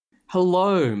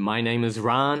Hello, my name is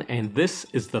Ran and this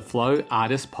is the Flow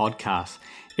Artist Podcast.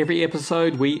 Every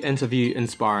episode we interview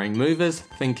inspiring movers,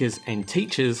 thinkers and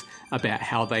teachers about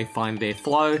how they find their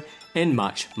flow and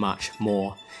much, much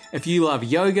more. If you love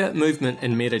yoga, movement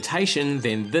and meditation,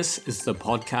 then this is the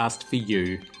podcast for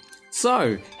you.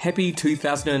 So, happy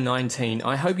 2019.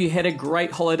 I hope you had a great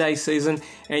holiday season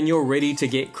and you're ready to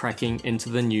get cracking into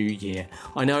the new year.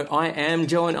 I know I am.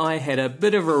 Joe and I had a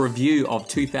bit of a review of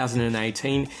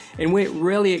 2018 and we're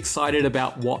really excited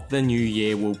about what the new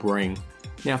year will bring.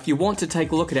 Now, if you want to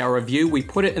take a look at our review, we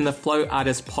put it in the Flow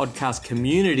Artist Podcast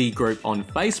community group on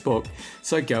Facebook,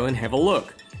 so go and have a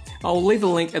look. I'll leave a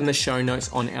link in the show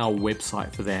notes on our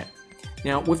website for that.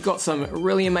 Now, we've got some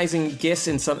really amazing guests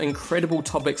and some incredible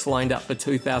topics lined up for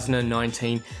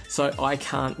 2019, so I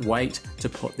can't wait to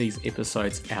put these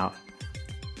episodes out.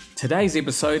 Today's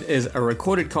episode is a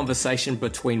recorded conversation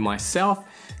between myself,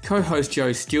 co-host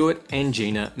Joe Stewart, and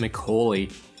Gina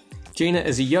Macauley. Gina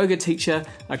is a yoga teacher,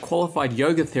 a qualified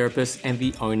yoga therapist, and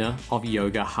the owner of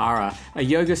Yoga Hara, a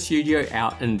yoga studio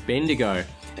out in Bendigo.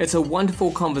 It's a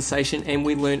wonderful conversation and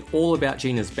we learn all about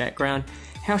Gina's background,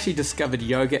 how she discovered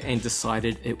yoga and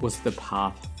decided it was the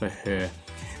path for her.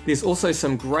 There's also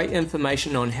some great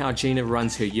information on how Gina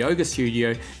runs her yoga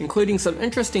studio, including some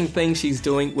interesting things she's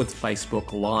doing with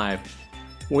Facebook Live.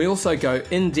 We also go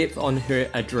in depth on her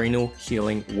adrenal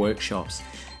healing workshops.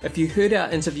 If you heard our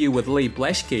interview with Lee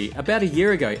Blaschke about a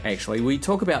year ago actually, we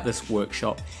talk about this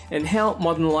workshop and how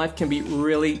modern life can be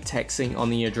really taxing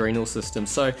on the adrenal system,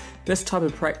 so this type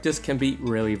of practice can be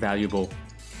really valuable.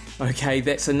 Okay,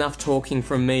 that's enough talking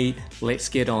from me. Let's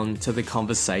get on to the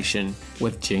conversation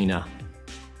with Gina.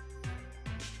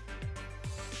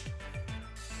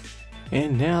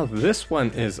 And now this one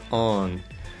is on.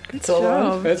 It's all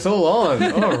on. It's all on.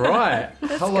 All right.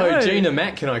 Hello, go. Gina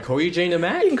Mac. Can I call you Gina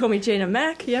Mac? You can call me Gina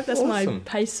Mac. Yep, that's Awesome.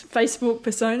 my Facebook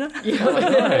persona. Oh,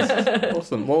 nice.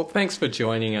 Awesome. Well, thanks for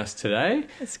joining us today.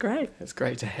 It's great. It's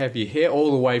great to have you here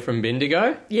all the way from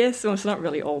Bendigo. Yes, well, it's not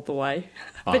really all the way.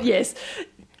 Oh. But yes,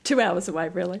 2 hours away,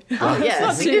 really. Oh, yeah,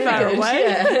 It's not too far away.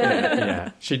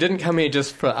 Yeah. She didn't come here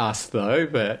just for us, though,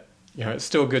 but you know, it's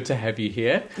still good to have you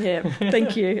here. Yeah,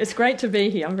 thank you. It's great to be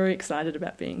here. I'm very excited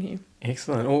about being here.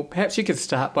 Excellent. Well, perhaps you could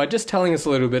start by just telling us a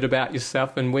little bit about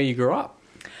yourself and where you grew up.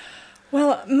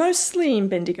 Well, mostly in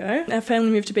Bendigo. Our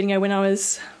family moved to Bendigo when I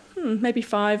was maybe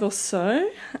 5 or so.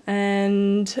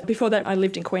 And before that, I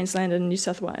lived in Queensland and New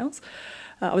South Wales.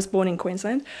 I was born in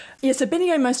Queensland. Yeah, so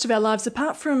Bendigo most of our lives,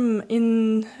 apart from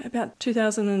in about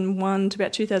 2001 to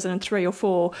about 2003 or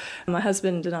 4, my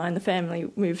husband and I and the family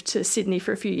moved to Sydney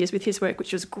for a few years with his work,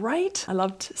 which was great. I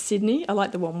loved Sydney. I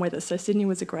like the warm weather, so Sydney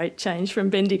was a great change from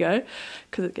Bendigo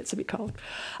because it gets a bit cold.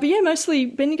 But yeah, mostly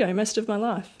Bendigo most of my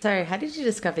life. So how did you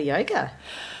discover yoga?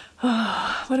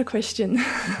 Oh, what a question.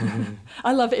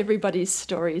 I love everybody's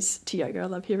stories to yoga. I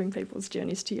love hearing people's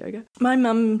journeys to yoga. My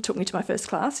mum took me to my first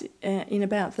class in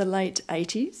about the late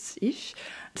 80s-ish,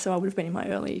 so I would have been in my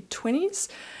early 20s.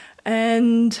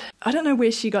 And I don't know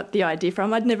where she got the idea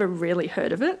from. I'd never really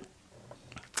heard of it.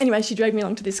 Anyway, she dragged me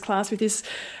along to this class with this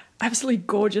absolutely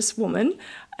gorgeous woman,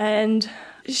 and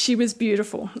she was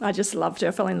beautiful. I just loved her.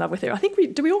 I fell in love with her. I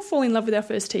think do we all fall in love with our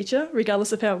first teacher,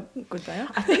 regardless of how good they are?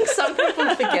 I think some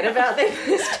people forget about their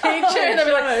first teacher and they'll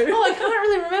be like, oh, I can't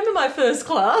really remember my first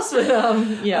class.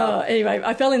 But yeah. Anyway,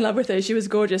 I fell in love with her. She was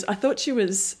gorgeous. I thought she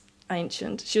was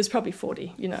ancient. She was probably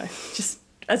 40, just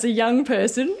as a young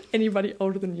person, anybody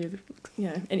older than you,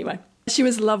 anyway. She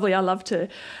was lovely. I loved her.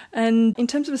 And in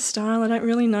terms of a style, I don't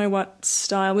really know what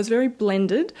style. It was very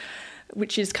blended,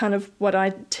 which is kind of what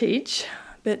I teach.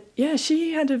 But yeah,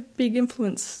 she had a big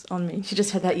influence on me. She just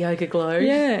had that yoga glow.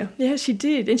 Yeah, she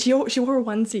did. And she wore a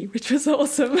onesie, which was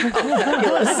awesome.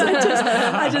 Fabulous.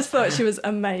 I just thought she was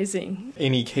amazing.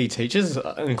 Any key teachers,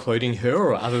 including her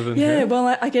or other than her? Yeah,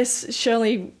 well, I guess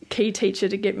Shirley, key teacher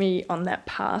to get me on that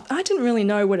path. I didn't really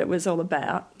know what it was all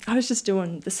about. I was just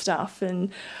doing the stuff. And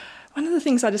one of the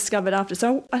things I discovered after,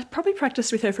 so I probably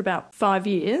practiced with her for about 5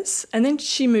 years, and then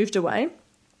she moved away.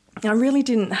 I really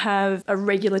didn't have a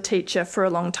regular teacher for a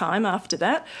long time after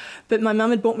that, but my mum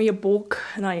had bought me a book,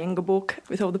 an Iyengar book,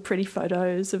 with all the pretty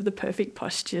photos of the perfect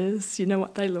postures, you know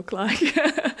what they look like.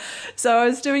 So I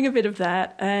was doing a bit of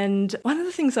that, and one of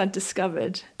the things I'd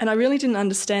discovered, and I really didn't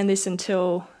understand this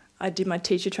until I did my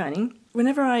teacher training,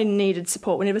 whenever I needed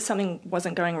support, whenever something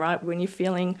wasn't going right, when you're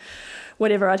feeling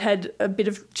whatever, I'd had a bit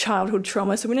of childhood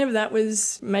trauma, so whenever that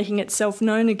was making itself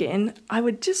known again, I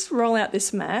would just roll out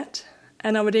this mat,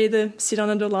 and I would either sit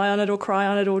on it or lie on it or cry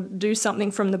on it or do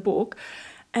something from the book.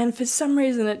 And for some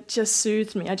reason it just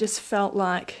soothed me. I just felt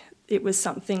like it was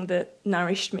something that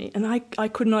nourished me. And I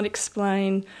could not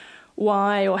explain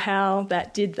why or how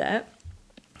that did that.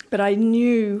 But I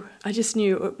just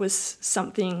knew it was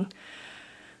something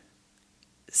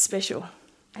special.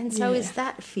 And so is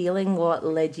that feeling what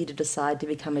led you to decide to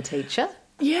become a teacher?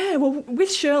 Yeah, well,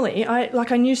 with Shirley,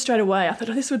 I knew straight away. I thought,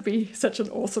 this would be such an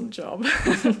awesome job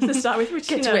to start with. Which,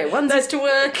 Get to wear onesies to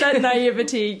work. That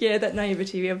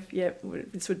naivety of,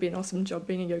 this would be an awesome job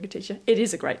being a yoga teacher. It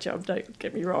is a great job, don't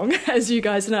get me wrong, as you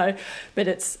guys know, but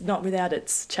it's not without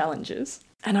its challenges.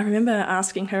 And I remember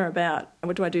asking her about,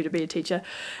 what do I do to be a teacher?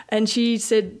 And she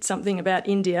said something about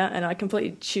India, and I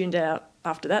completely tuned out.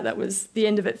 After that, that was the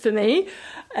end of it for me.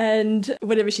 And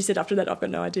whatever she said after that, I've got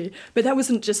no idea. But that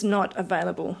wasn't just not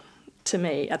available to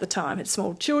me at the time. It's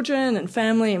small children and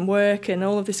family and work and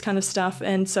all of this kind of stuff.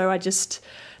 And so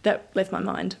that left my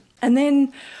mind. And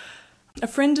then a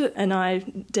friend and I,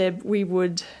 Deb, we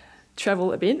would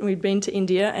travel a bit. We'd been to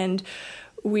India and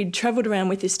we'd travelled around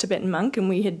with this Tibetan monk, and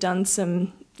we had done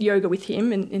some yoga with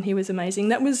him, and he was amazing.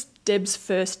 That was Deb's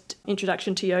first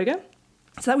introduction to yoga.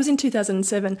 So that was in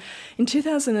 2007. In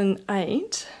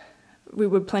 2008, we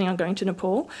were planning on going to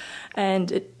Nepal,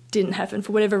 and it didn't happen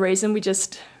for whatever reason. We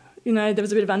just, there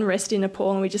was a bit of unrest in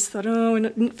Nepal, and we just thought, we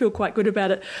didn't feel quite good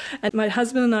about it. And my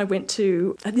husband and I went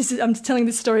to, I'm telling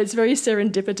this story, it's very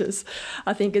serendipitous,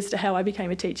 I think, as to how I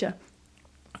became a teacher.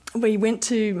 We went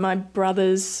to my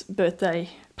brother's birthday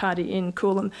party in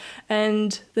Coolum,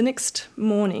 and the next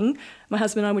morning, my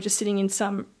husband and I were just sitting in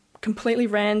some completely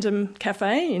random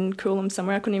cafe in Coolum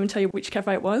somewhere. I couldn't even tell you which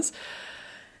cafe it was.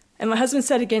 And my husband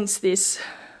sat against this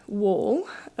wall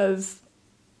of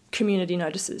community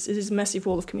notices. It is a massive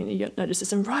wall of community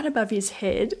notices. And right above his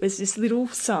head was this little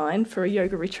sign for a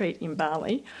yoga retreat in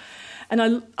Bali. And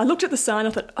I looked at the sign,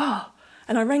 I thought,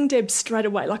 and I rang Deb straight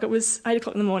away, like it was 8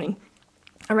 o'clock in the morning.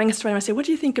 I rang her straight away. I said, what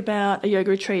do you think about a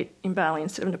yoga retreat in Bali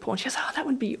instead of Nepal? And she goes, that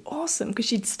would be awesome, because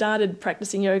she'd started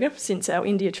practicing yoga since our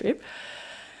India trip.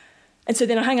 And so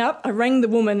then I hung up, I rang the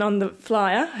woman on the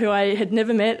flyer who I had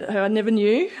never met, who I never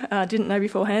knew, didn't know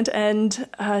beforehand, and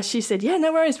she said, yeah,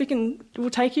 no worries, we'll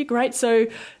take you, great. So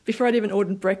before I'd even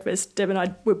ordered breakfast, Deb and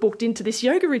I were booked into this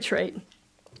yoga retreat.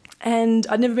 And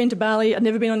I'd never been to Bali, I'd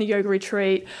never been on a yoga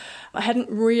retreat. I hadn't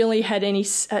really had any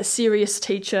serious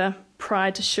teacher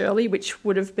prior to Shirley, which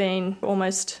would have been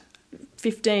almost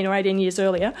 15 or 18 years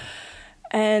earlier.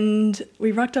 And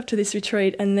we rocked up to this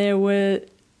retreat, and there were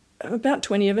about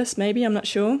 20 of us, maybe, I'm not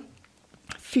sure.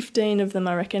 15 of them,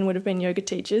 I reckon, would have been yoga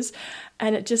teachers.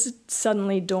 And it just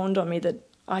suddenly dawned on me that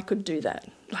I could do that.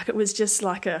 Like, it was just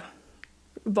like a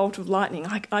bolt of lightning.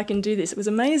 I can do this. It was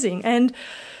amazing. And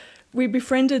we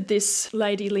befriended this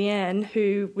lady, Leanne,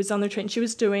 who was on the retreat. She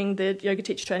was doing the yoga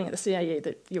teacher training at the CAE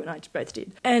that you and I both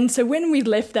did. And so when we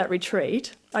left that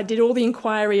retreat, I did all the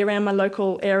inquiry around my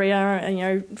local area,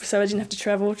 and, so I didn't have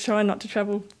to try not to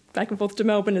travel back and forth to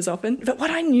Melbourne as often. But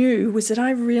what I knew was that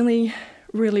I really,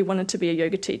 really wanted to be a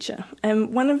yoga teacher.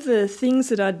 And one of the things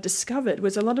that I'd discovered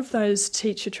was a lot of those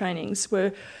teacher trainings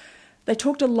they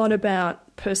talked a lot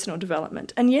about personal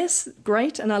development. And yes,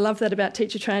 great, and I love that about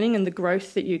teacher training and the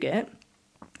growth that you get.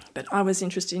 But I was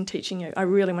interested in teaching yoga. I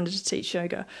really wanted to teach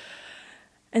yoga.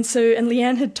 And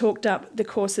Leanne had talked up the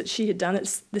course that she had done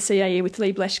at the CAE with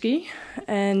Lee Blashke.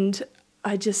 And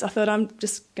I thought, I'm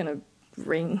just going to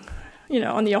ring,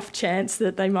 on the off chance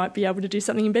that they might be able to do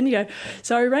something in Bendigo.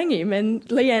 So I rang him, and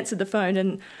Lee answered the phone,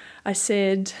 and I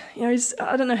said,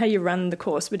 I don't know how you run the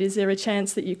course, but is there a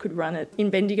chance that you could run it in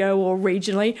Bendigo or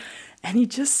regionally? And he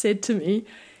just said to me,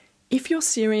 if you're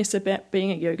serious about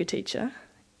being a yoga teacher,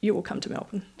 you will come to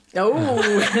Melbourne. Oh.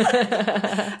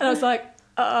 And I was like,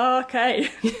 okay.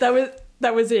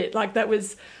 That was it. Like, that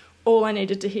was all I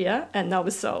needed to hear, and I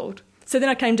was sold. So then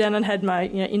I came down and had my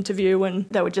interview, and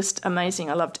they were just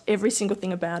amazing. I loved every single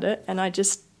thing about it, and I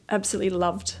just absolutely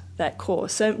loved that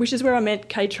course, which is where I met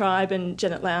Kay Tribe and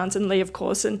Janet Lowndes and Lee, of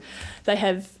course, and they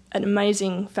have an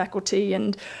amazing faculty,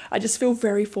 and I just feel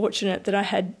very fortunate that I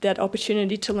had that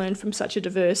opportunity to learn from such a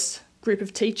diverse group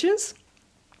of teachers.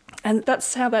 And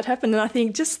that's how that happened. And I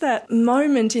think just that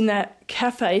moment in that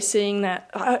cafe, seeing that,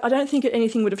 I don't think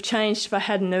anything would have changed if I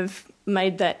hadn't have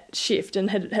made that shift and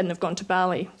hadn't have gone to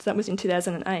Bali. So that was in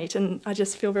 2008. And I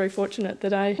just feel very fortunate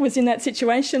that I was in that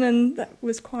situation, and that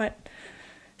was quite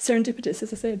serendipitous,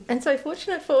 as I said. And so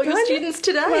fortunate for all your students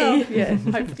today. Well,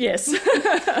 yeah, yes.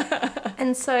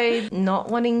 And so not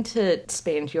wanting to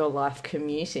spend your life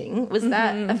commuting, was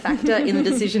that a factor in the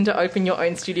decision to open your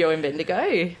own studio in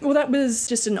Bendigo? Well, that was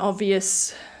just an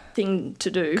obvious thing to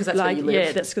do. Because that's where you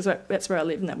live. Yeah, that's where I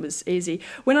live, and that was easy.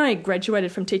 When I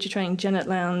graduated from teacher training, Janet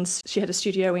Lowndes, she had a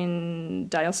studio in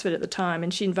Daylesford at the time,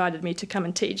 and she invited me to come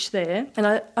and teach there. And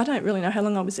I don't really know how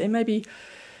long I was there, maybe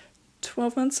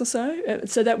 12 months or so.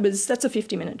 So that's a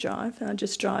 50-minute drive. I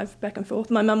just drive back and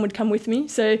forth. My mum would come with me.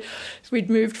 So we'd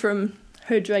moved from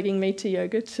her dragging me to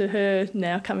yoga to her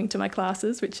now coming to my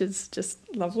classes, which is just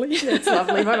lovely. It's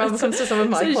lovely. My mum comes to some of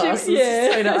my classes.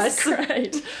 So nice.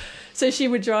 Great. So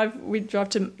we'd drive to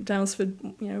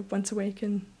Daylesford, once a week.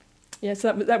 And yeah,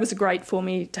 so that was great for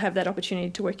me to have that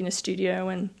opportunity to work in a studio.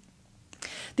 And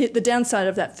the downside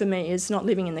of that for me is not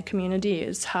living in the community.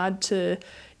 It's hard to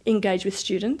engage with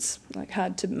students, like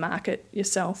hard to market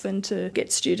yourself and to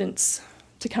get students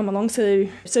to come along. So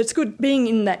it's good being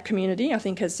in that community, I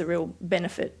think, has a real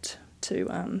benefit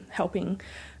to helping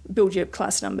build your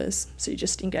class numbers. So you're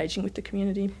just engaging with the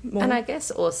community more. And I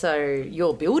guess also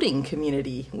you're building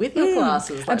community with your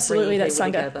classes. Like absolutely, that's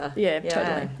together. Yeah,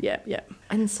 totally. Yeah.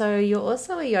 And so you're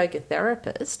also a yoga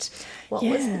therapist. What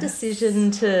was the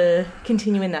decision to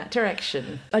continue in that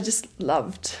direction? I just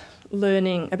loved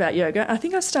learning about yoga. I'm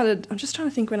just trying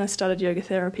to think when I started yoga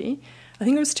therapy. I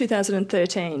think it was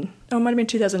 2013. Oh, it might have been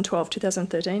 2012,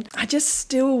 2013. I just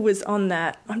still was on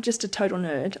that. I'm just a total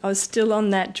nerd. I was still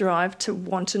on that drive to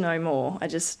want to know more. I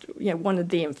just wanted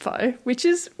the info, which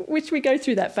we go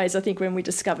through that phase, I think, when we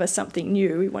discover something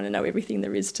new. We want to know everything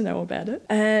there is to know about it.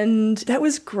 And that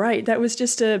was great. That was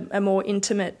just a more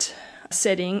intimate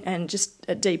setting and just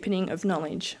a deepening of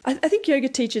knowledge. I think yoga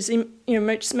teachers,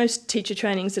 most teacher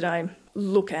trainings that I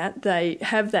look at, they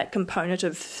have that component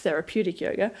of therapeutic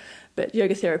yoga, but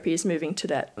yoga therapy is moving to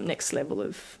that next level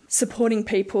of supporting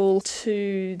people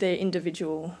to their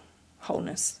individual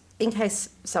wholeness. In case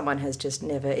someone has just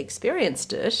never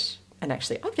experienced it, and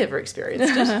actually I've never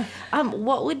experienced it,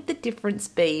 what would the difference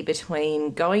be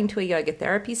between going to a yoga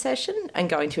therapy session and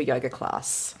going to a yoga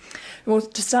class? Well,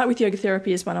 to start with, yoga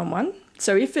therapy is one-on-one.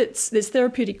 So there's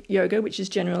therapeutic yoga, which is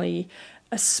generally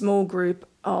a small group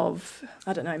of,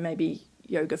 maybe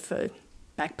yoga for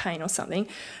back pain or something.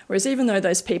 Whereas even though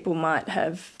those people might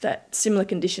have that similar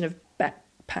condition of back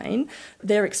pain,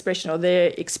 their expression or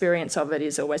their experience of it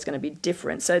is always going to be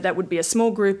different. So that would be a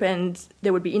small group and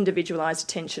there would be individualised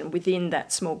attention within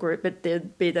that small group, but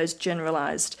there'd be those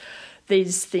generalised,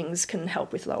 these things can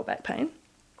help with lower back pain.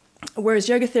 Whereas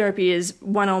yoga therapy is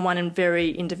one-on-one and very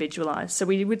individualised. So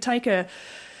we would take a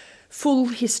full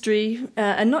history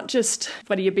and not just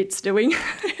what are your bits doing,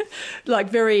 like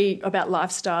very about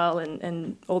lifestyle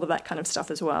and all of that kind of stuff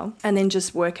as well. And then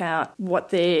just work out what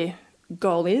their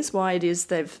goal is, why it is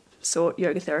they've sought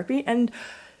yoga therapy. And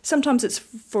sometimes it's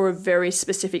for a very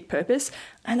specific purpose.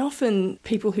 And often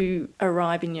people who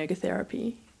arrive in yoga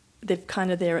therapy, they're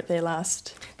kind of there at their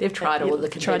last... They've tried all the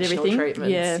conventional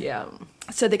treatments. Yeah.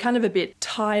 So they're kind of a bit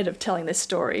tired of telling their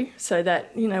story, so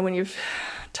that, when you've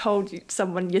told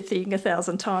someone your thing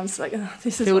 1,000 times, like,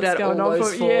 this is filled what's out going all on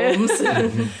those for. forms.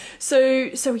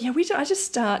 I just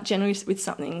start generally with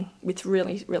something with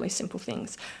really, really simple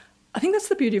things. I think that's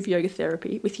the beauty of yoga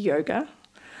therapy with yoga,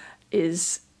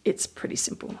 is it's pretty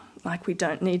simple. Like, we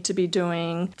don't need to be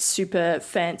doing super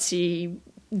fancy,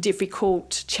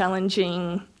 difficult,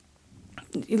 challenging.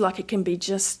 Like, it can be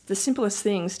just the simplest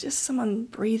things, just someone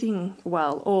breathing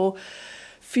well or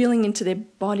feeling into their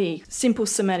body, simple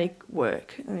somatic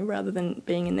work, rather than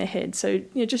being in their head. So,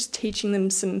 just teaching them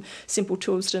some simple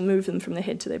tools to move them from their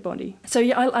head to their body. So,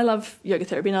 I love yoga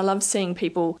therapy, and I love seeing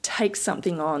people take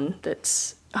something on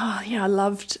that's, I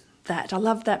loved that. I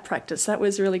loved that practice. That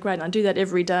was really great. And I do that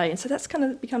every day. And so that's kind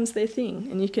of becomes their thing.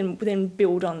 And you can then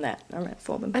build on that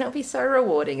for them. And it'll be so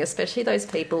rewarding, especially those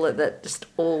people that just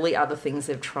all the other things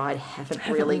they've tried haven't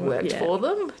really worked for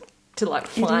them, to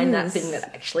find that thing that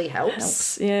actually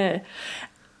helps. Yeah.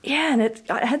 Yeah, and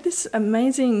I had this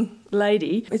amazing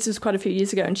lady, this was quite a few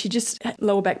years ago, and she just had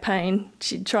lower back pain.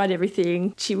 She'd tried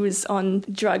everything. She was on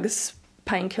drugs,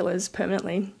 painkillers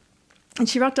permanently. And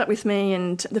she rocked up with me,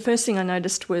 and the first thing I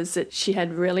noticed was that she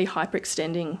had really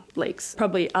hyperextending leaks,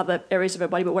 probably other areas of her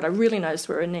body, but what I really noticed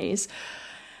were her knees.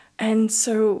 And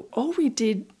so all we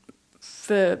did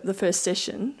for the first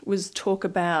session was talk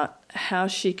about how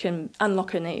she can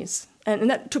unlock her knees. And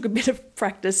that took a bit of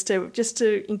practice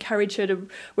to encourage her to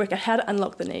work out how to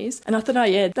unlock the knees. And I thought,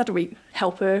 that'll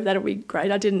help her, that'll be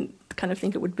great. I didn't kind of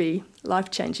think it would be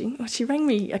life-changing. Well, she rang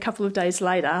me a couple of days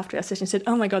later after our session and said,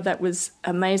 oh my God, that was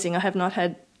amazing. I have not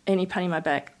had any pain in my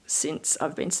back since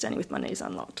I've been standing with my knees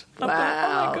unlocked. Wow.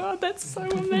 Oh my God, that's so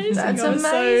amazing. That's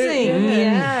amazing.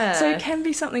 Yeah. So it can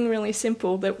be something really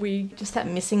simple that we... Just that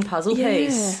missing puzzle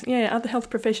piece. Yeah, other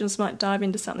health professionals might dive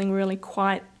into something really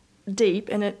quite deep,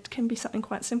 and it can be something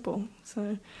quite simple.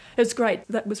 So it was great.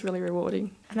 That was really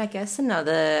rewarding. And I guess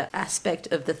another aspect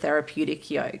of the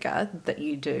therapeutic yoga that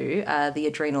you do are the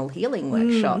adrenal healing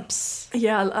workshops.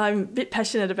 Yeah, I'm a bit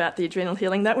passionate about the adrenal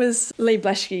healing. That was Lee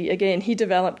Blaschke again. He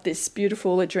developed this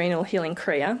beautiful adrenal healing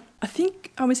Kriya. I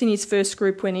think I was in his first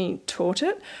group when he taught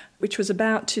it, which was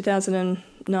about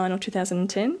 2009 or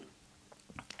 2010.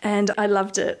 And I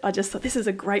loved it. I just thought this is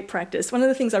a great practice. One of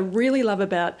the things I really love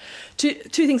about, two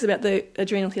things about the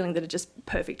adrenal healing that are just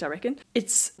perfect, I reckon.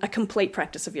 It's a complete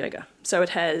practice of yoga. So it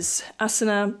has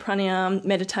asana, pranayama,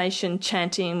 meditation,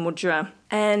 chanting, mudra,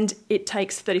 and it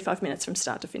takes 35 minutes from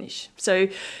start to finish. So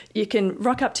you can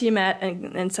rock up to your mat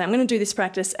and say, I'm going to do this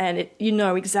practice, and you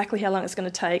know exactly how long it's going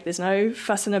to take. There's no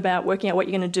fussing about working out what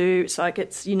you're going to do. It's like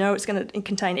it's going to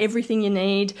contain everything you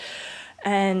need,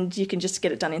 and you can just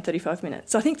get it done in 35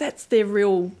 minutes. So I think that's their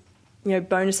real,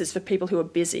 bonuses for people who are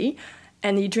busy,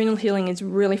 and the adrenal healing is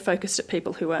really focused at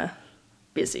people who are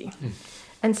busy.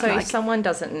 And so if someone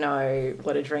doesn't know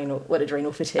what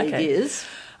adrenal fatigue is...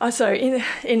 So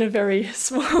in a very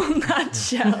small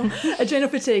nutshell, adrenal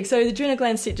fatigue. So the adrenal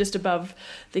glands sit just above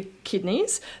the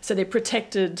kidneys, so they're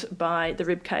protected by the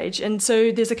rib cage. And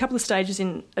so there's a couple of stages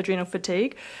in adrenal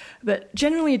fatigue, but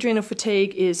generally adrenal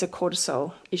fatigue is a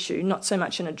cortisol issue, not so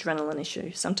much an adrenaline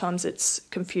issue. Sometimes it's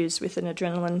confused with an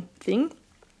adrenaline thing.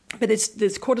 But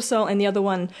there's cortisol, and the other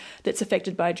one that's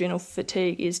affected by adrenal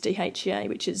fatigue is DHEA,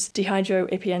 which is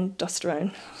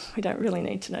dehydroepiandrosterone. We don't really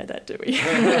need to know that, do we?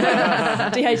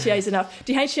 DHEA is enough.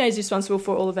 DHEA is responsible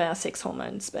for all of our sex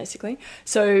hormones, basically.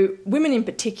 So women in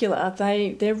particular,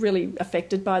 they're really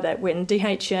affected by that. When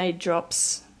DHEA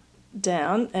drops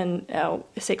down and our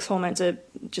sex hormones are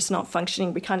just not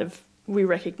functioning, we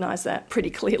recognise that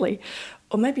pretty clearly.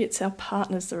 Or maybe it's our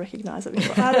partners that recognise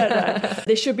it. I don't know.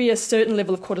 There should be a certain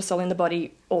level of cortisol in the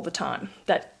body all the time,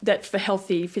 that for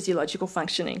healthy physiological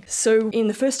functioning. So in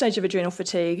the first stage of adrenal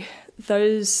fatigue,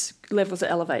 those levels are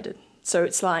elevated. So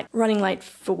it's like running late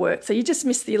for work. So you just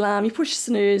miss the alarm, you push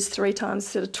snooze 3 times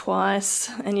instead of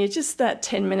twice, and you're just that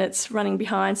 10 minutes running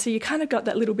behind. So you kind of got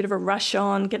that little bit of a rush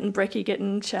on, getting brekkie,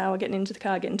 getting shower, getting into the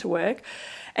car, getting to work.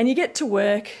 And you get to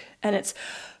work and it's...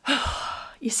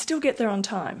 you still get there on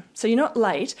time. So you're not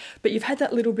late, but you've had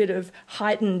that little bit of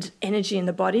heightened energy in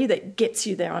the body that gets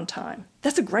you there on time.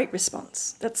 That's a great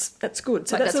response. That's good.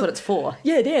 So that's what it's for.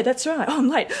 Yeah, that's right. Oh, I'm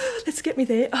late. Let's get me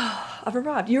there. Oh, I've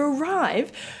arrived. You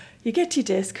arrive, you get to your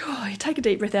desk, you take a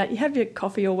deep breath out, you have your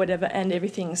coffee or whatever, and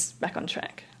everything's back on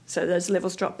track. So those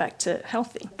levels drop back to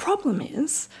healthy. Problem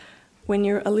is when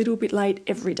you're a little bit late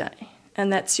every day,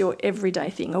 and that's your everyday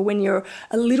thing, or when you're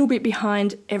a little bit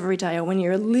behind every day, or when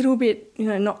you're a little bit,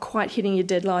 not quite hitting your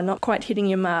deadline, not quite hitting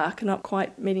your mark, not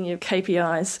quite meeting your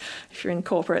KPIs if you're in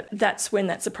corporate, that's when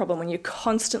that's a problem, when you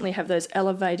constantly have those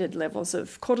elevated levels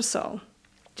of cortisol.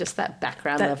 Just that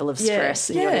background level of stress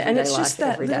in your everyday and it's life just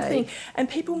that every little day. thing. And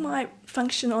people might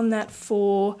function on that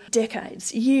for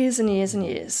decades, years and years and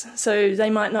years. So they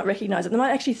might not recognise it. They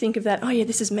might actually think of that,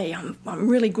 this is me. I'm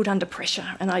really good under pressure,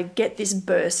 and I get this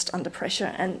burst under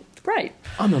pressure, and great.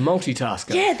 I'm a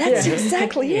multitasker. Yeah, that's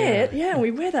exactly it. Yeah,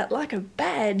 we wear that like a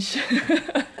badge.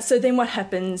 So then what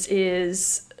happens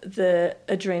is the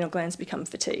adrenal glands become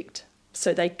fatigued.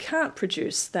 So they can't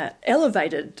produce that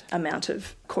elevated amount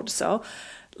of cortisol,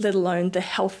 let alone the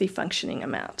healthy functioning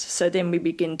amount. So then we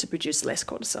begin to produce less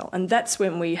cortisol. And that's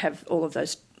when we have all of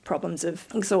those problems of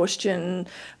exhaustion,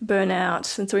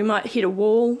 burnout. And so we might hit a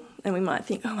wall and we might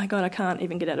think, oh my God, I can't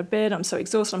even get out of bed. I'm so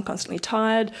exhausted. I'm constantly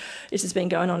tired. This has been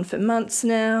going on for months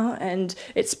now. And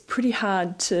it's pretty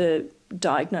hard to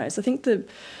diagnose. I think I'm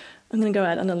going to go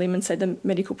out on a limb and say the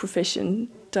medical profession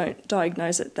don't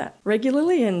diagnose it that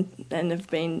regularly and have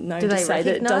been known to say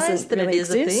that it doesn't really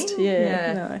exist.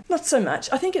 Yeah, no, not so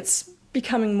much. I think it's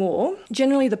becoming more.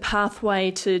 Generally, the pathway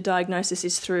to diagnosis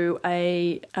is through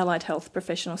a allied health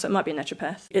professional, so it might be a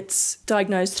naturopath. It's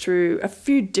diagnosed through a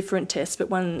few different tests, but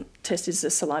one test is a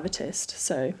saliva test.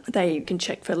 So they can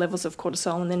check for levels of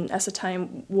cortisol and then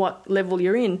ascertain what level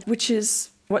you're in, which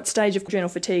is what stage of adrenal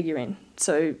fatigue you're in.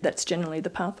 So that's generally the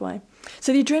pathway.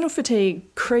 So the adrenal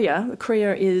fatigue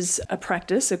Kriya is a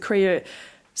practice. A Kriya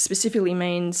specifically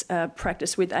means a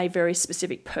practice with a very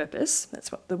specific purpose.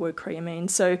 That's what the word Kriya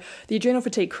means. So the adrenal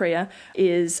fatigue Kriya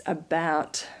is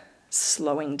about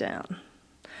slowing down.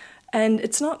 And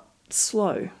it's not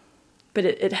slow, but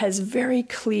it has very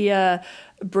clear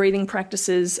breathing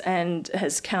practices and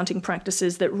has counting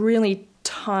practices that really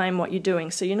time what you're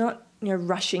doing. So you're not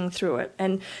rushing through it.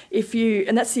 And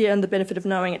that's the benefit of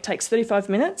knowing it takes 35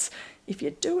 minutes. If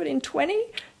you do it in 20,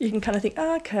 you can kind of think,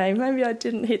 okay, maybe I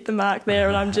didn't hit the mark there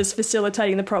and I'm just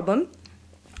facilitating the problem.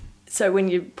 So when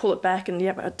you pull it back and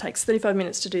it takes 35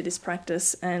 minutes to do this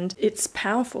practice and it's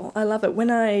powerful. I love it. When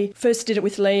I first did it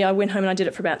with Lee, I went home and I did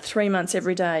it for about 3 months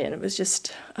every day, and it was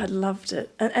just, I loved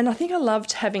it. And I think I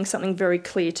loved having something very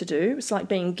clear to do. It's like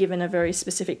being given a very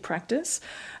specific practice.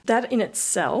 That in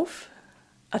itself,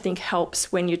 I think,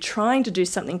 helps when you're trying to do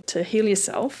something to heal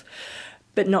yourself,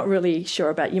 but not really sure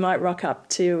about. You might rock up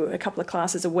to a couple of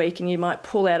classes a week and you might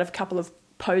pull out a couple of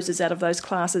poses out of those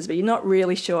classes, but you're not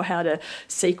really sure how to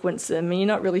sequence them, and you're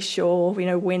not really sure,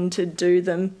 when to do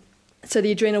them. So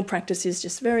the adrenal practice is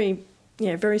just very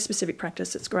specific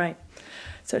practice. It's great.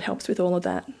 So it helps with all of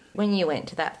that. When you went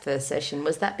to that first session,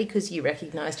 was that because you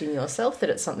recognised in yourself that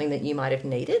it's something that you might have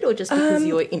needed, or just because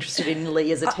you were interested in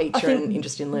Lee as a teacher and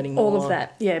interested in learning more? All of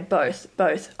that, yeah, both.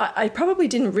 I probably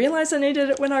didn't realise I needed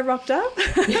it when I rocked up.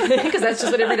 Because that's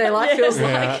just what everyday life feels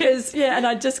like. And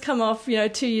I'd just come off,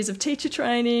 2 years of teacher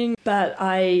training, but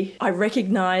I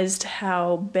recognised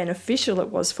how beneficial it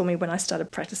was for me when I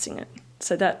started practising it.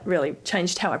 So that really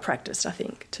changed how I practiced, I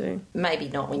think, too. Maybe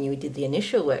not when you did the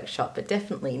initial workshop, but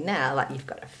definitely now. Like, you've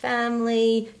got a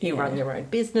family, you run your own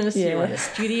business, you run a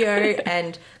studio,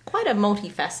 and quite a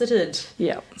multifaceted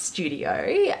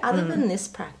studio. Other than this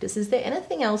practice, is there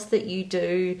anything else that you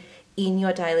do in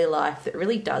your daily life that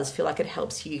really does feel like it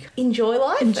helps you enjoy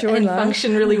life and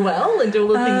function really well and do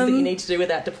all the things that you need to do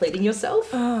without depleting yourself?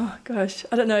 Oh, gosh.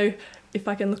 I don't know if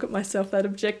I can look at myself that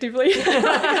objectively. I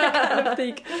kind of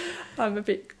think I'm a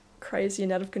bit crazy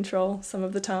and out of control some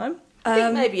of the time. I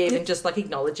think maybe even just like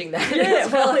acknowowledging that.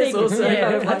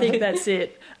 I think that's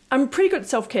it. I'm pretty good at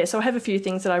self-care, so I have a few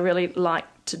things that I really like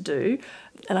to do.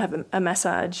 And I have a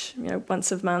massage,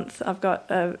 once a month. I've got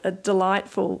a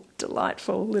delightful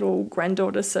little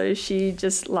granddaughter, so she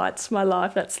just lights my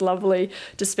life. That's lovely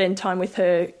to spend time with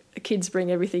her. The kids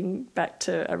bring everything back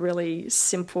to a really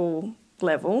simple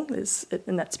level,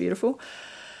 and that's beautiful.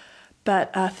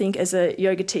 But I think as a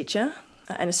yoga teacher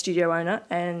and a studio owner,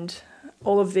 and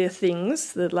all of the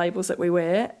things, the labels that we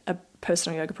wear, a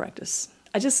personal yoga practice.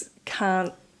 I just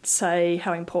can't say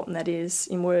how important that is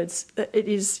in words. It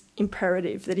is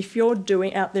imperative that if you're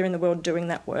out there in the world doing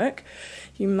that work,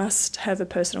 you must have a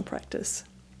personal practice.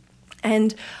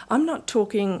 And I'm not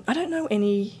talking, I don't know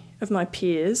any of my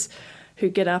peers who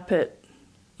get up at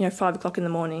 5 o'clock in the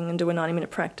morning and do a 90-minute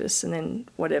practice and then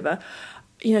whatever.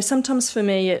 Sometimes for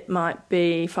me it might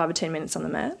be 5 or 10 minutes on the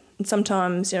mat, and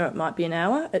sometimes, it might be an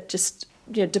hour. It just,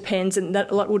 depends, and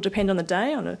that a lot will depend on the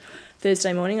day. On a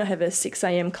Thursday morning I have a 6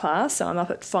 a.m. class, so I'm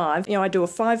up at 5. I do a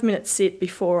 5-minute sit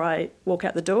before I walk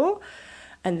out the door,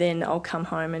 and then I'll come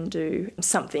home and do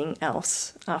something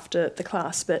else after the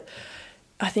class. But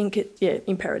I think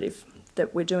imperative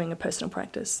that we're doing a personal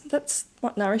practice. That's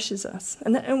what nourishes us.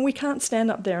 And we can't stand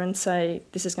up there and say,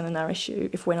 this is going to nourish you,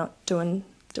 if we're not doing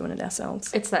it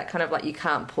ourselves. It's that kind of like you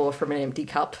can't pour from an empty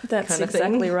cup. That's kind of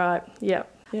exactly thing. Right. Yeah.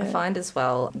 I find as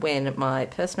well, when my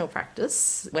personal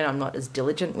practice, when I'm not as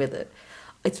diligent with it,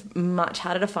 it's much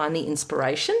harder to find the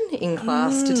inspiration in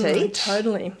class to teach.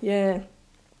 Totally, yeah.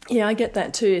 Yeah, I get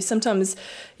that too. Sometimes,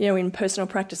 in personal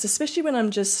practice, especially when I'm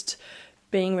just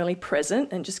being really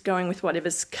present and just going with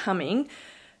whatever's coming,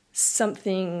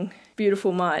 something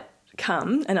beautiful might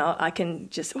come, and I can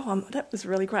just, that was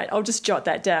really great. I'll just jot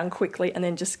that down quickly and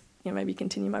then just, maybe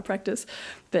continue my practice.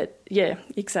 But yeah,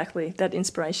 exactly. That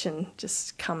inspiration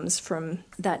just comes from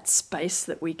that space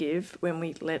that we give when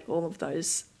we let all of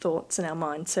those thoughts in our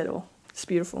mind settle. It's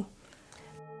beautiful.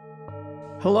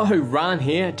 Hello, Ran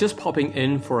here, just popping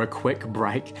in for a quick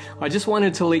break. I just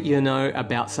wanted to let you know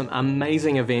about some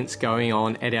amazing events going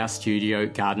on at our studio,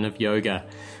 Garden of Yoga.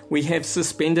 We have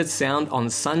Suspended Sound on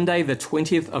Sunday, the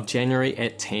 20th of January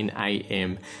at 10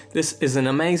 a.m. This is an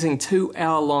amazing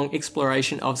 2-hour-long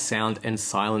exploration of sound and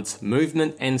silence,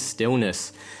 movement and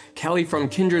stillness. Kelly from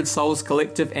Kindred Souls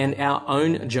Collective and our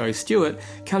own Joe Stewart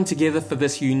come together for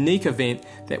this unique event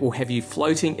that will have you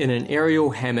floating in an aerial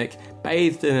hammock,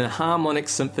 bathed in a harmonic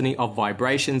symphony of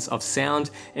vibrations of sound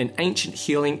and ancient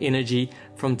healing energy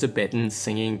from Tibetan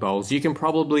singing bowls. You can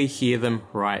probably hear them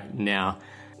right now.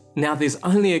 Now there's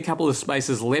only a couple of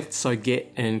spaces left, so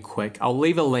get in quick. I'll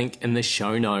leave a link in the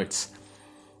show notes.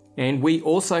 And we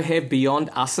also have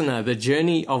Beyond Asana, the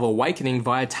journey of awakening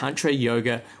via Tantra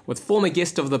Yoga with former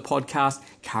guest of the podcast,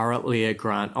 Cara Leah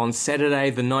Grant, on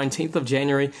Saturday the 19th of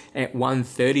January at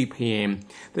 1:30 p.m.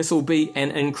 This will be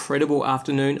an incredible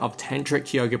afternoon of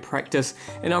Tantric Yoga practice,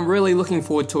 and I'm really looking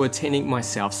forward to attending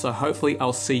myself, so hopefully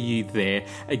I'll see you there.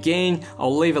 Again,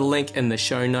 I'll leave a link in the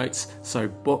show notes, so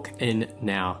book in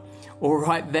now.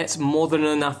 Alright, that's more than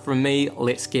enough from me.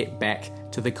 Let's get back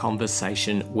to the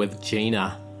conversation with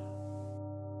Gina.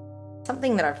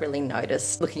 Something that I've really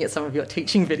noticed looking at some of your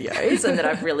teaching videos and that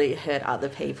I've really heard other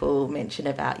people mention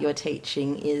about your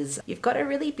teaching is you've got a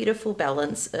really beautiful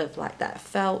balance of like that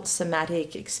felt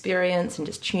somatic experience and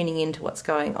just tuning into what's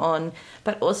going on,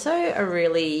 but also a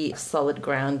really solid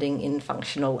grounding in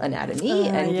functional anatomy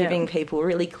and giving people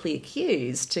really clear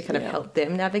cues to kind of help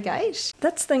them navigate.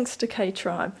 That's thanks to Kay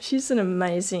Tribe. She's an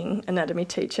amazing anatomy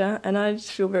teacher, and I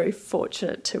just feel very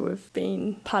fortunate to have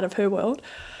been part of her world.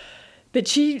 But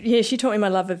she taught me my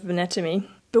love of anatomy.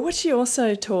 But what she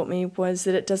also taught me was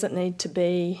that it doesn't need to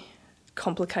be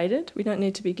complicated. We don't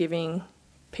need to be giving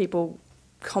people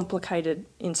complicated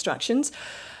instructions.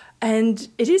 And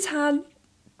it is hard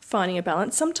finding a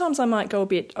balance. Sometimes I might go a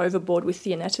bit overboard with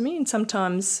the anatomy and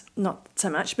sometimes not so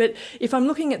much. But if I'm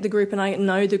looking at the group and I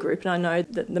know the group and I know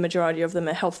that the majority of them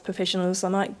are health professionals, I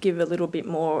might give a little bit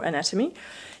more anatomy.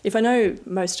 If I know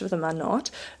most of them are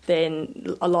not,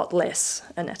 then a lot less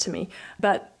anatomy.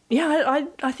 But yeah,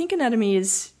 I think anatomy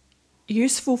is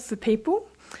useful for people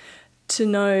to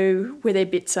know where their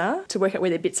bits are, to work out where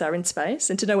their bits are in space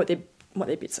and to know what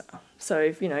their bits are.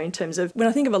 So, in terms of, when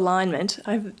I think of alignment,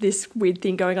 I have this weird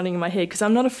thing going on in my head because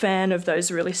I'm not a fan of those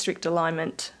really strict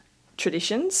alignment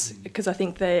traditions because I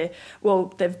think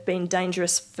they've been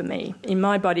dangerous for me. In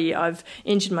my body, I've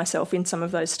injured myself in some of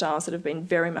those styles that have been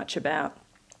very much about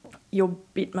your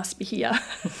bit must be here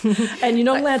and you're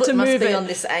not allowed to move it. Foot must be on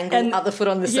this angle, and other foot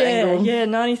on this angle. Yeah,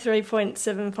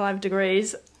 93.75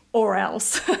 degrees or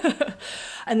else.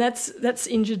 And that's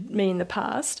injured me in the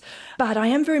past. But I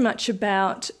am very much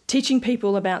about teaching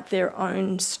people about their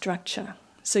own structure.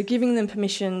 So giving them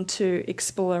permission to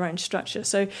explore their own structure.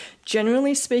 So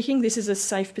generally speaking, this is a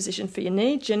safe position for your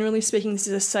knee. Generally speaking, this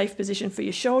is a safe position for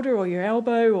your shoulder or your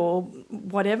elbow or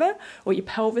whatever, or your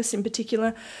pelvis in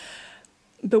particular.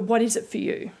 But what is it for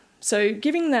you? So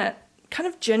giving that kind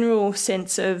of general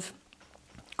sense of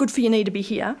good for your knee to be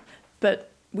here,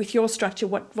 but with your structure,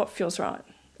 what feels right?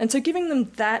 And so giving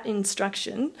them that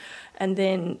instruction and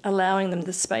then allowing them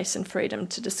the space and freedom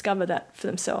to discover that for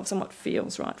themselves and what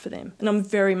feels right for them. And I'm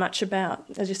very much about,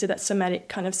 as you said, that somatic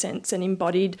kind of sense and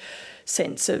embodied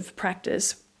sense of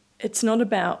practice. It's not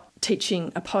about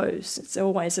teaching a pose. It's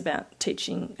always about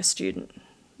teaching a student.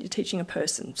 You're teaching a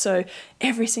person. So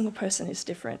every single person is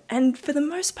different. And for the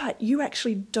most part, you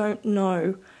actually don't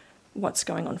know what's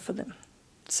going on for them.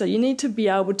 So you need to be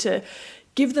able to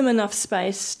give them enough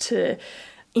space to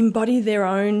embody their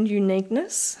own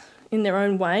uniqueness in their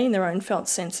own way, in their own felt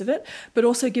sense of it, but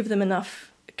also give them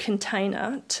enough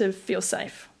container to feel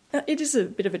safe. Now, it is a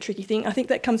bit of a tricky thing. I think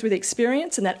that comes with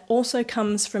experience and that also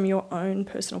comes from your own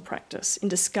personal practice in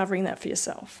discovering that for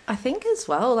yourself. I think as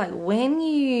well, like when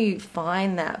you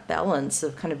find that balance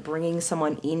of kind of bringing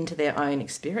someone into their own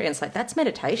experience, like that's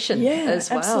meditation as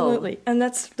well. Absolutely. And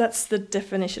that's the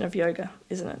definition of yoga,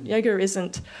 isn't it? Yoga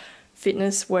isn't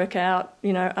fitness, workout,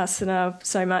 asana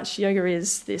so much. Yoga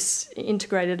is this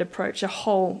integrated approach,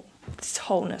 this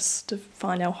wholeness, to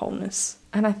find our wholeness.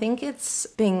 And I think it's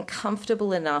being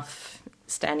comfortable enough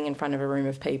standing in front of a room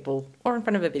of people or in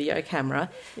front of a video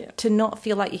camera to not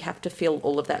feel like you have to fill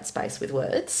all of that space with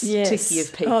words to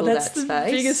give people that space. That's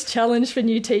the biggest challenge for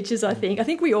new teachers, I think. I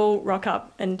think we all rock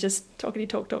up and just talk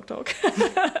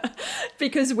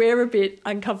because we're a bit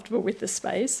uncomfortable with the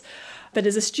space. But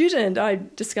as a student, I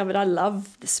discovered I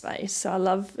love the space. I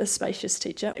love a spacious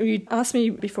teacher. You asked me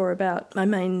before about my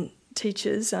main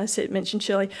teachers. I mentioned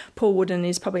Shirley. Paul Wooden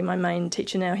is probably my main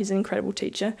teacher now. He's an incredible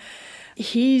teacher.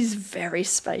 He's very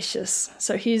spacious.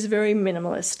 So he's very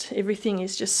minimalist. Everything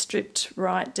is just stripped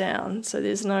right down. So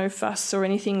there's no fuss or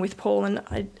anything with Paul. And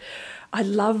I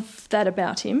love that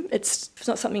about him. It's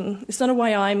not a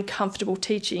way I'm comfortable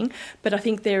teaching, but I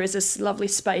think there is this lovely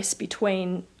space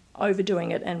between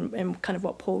overdoing it and kind of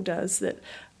what Paul does that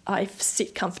I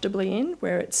sit comfortably in,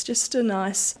 where it's just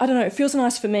it feels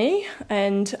nice for me,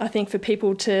 and I think for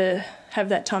people to have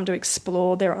that time to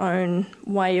explore their own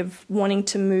way of wanting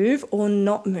to move or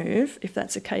not move, if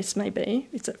that's the case may be,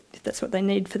 if that's what they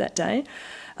need for that day,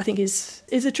 I think is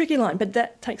a tricky line, but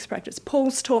that takes practice.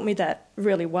 Paul's taught me that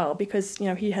really well because,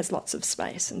 he has lots of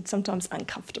space and sometimes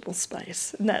uncomfortable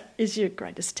space, and that is your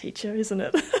greatest teacher, isn't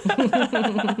it?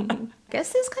 I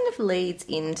guess this kind of leads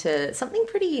into something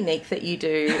pretty unique that you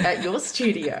do at your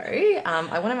studio.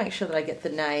 I want to make sure that I get the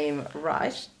name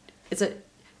right. Is it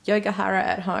Yoga Hara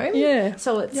at Home? Yeah.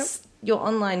 So it's your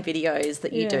online videos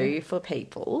that you do for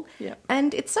people. Yeah.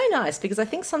 And it's so nice because I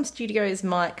think some studios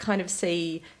might kind of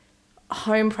see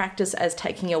home practice as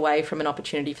taking away from an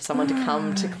opportunity for someone to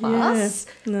come to class.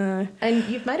 Yeah. No. And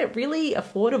you've made it really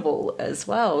affordable as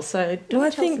well. So tell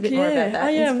us a bit more about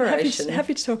that inspiration.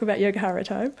 Happy to talk about Yoga Hara at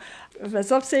Home.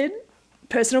 As I've said,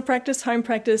 personal practice, home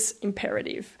practice,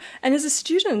 imperative. And as a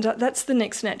student, that's the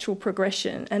next natural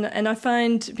progression. And I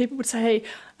find people would say, hey,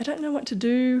 I don't know what to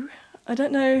do. I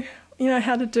don't know,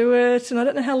 how to do it. And I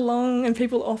don't know how long. And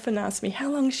people often ask me, how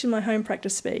long should my home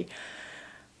practice be?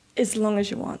 As long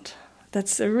as you want.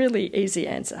 That's a really easy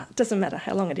answer. It doesn't matter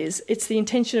how long it is. It's the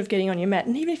intention of getting on your mat.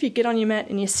 And even if you get on your mat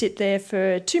and you sit there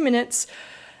for 2 minutes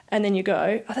and then you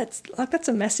go, that's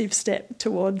a massive step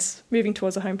towards moving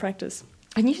towards a home practice.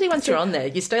 And usually once you're on there,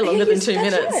 you stay longer than 2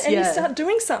 minutes. Right. And you start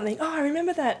doing something. Oh, I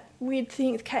remember that weird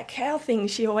thing, the cat-cow thing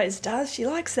she always does. She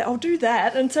likes that. I'll do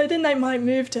that. And so then they might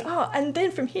move to, and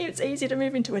then from here it's easier to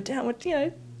move into a downward,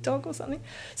 dog or something.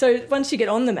 So once you get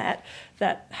on the mat,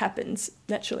 that happens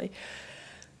naturally.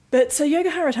 But so Yoga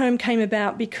Hara at Home came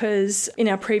about because in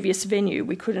our previous venue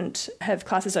we couldn't have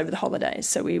classes over the holidays,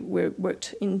 so we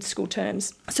worked in school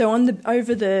terms. So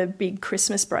over the big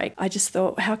Christmas break, I just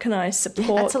thought, how can I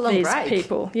support these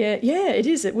people? Yeah, it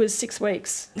is. It was 6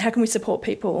 weeks. How can we support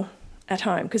people at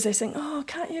home? Because they're saying,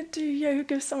 can't you do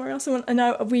yoga somewhere else? And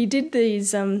we did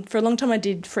these, for a long time I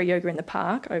did free yoga in the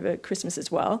park over Christmas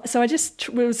as well. So I just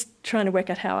was trying to work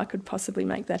out how I could possibly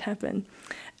make that happen.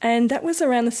 And that was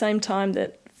around the same time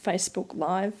that Facebook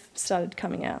Live started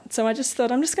coming out. So I just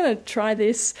thought, I'm just going to try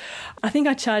this. I think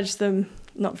I charged them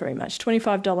not very much,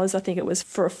 $25 I think it was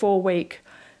for a 4-week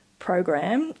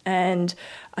program. And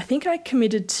I think I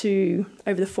committed to,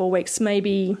 over the 4 weeks,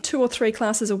 maybe 2 or 3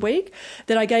 classes a week.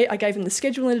 That I gave them the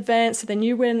schedule in advance so they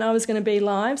knew when I was going to be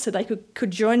live, so they could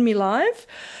join me live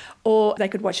or they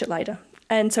could watch it later.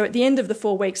 And so at the end of the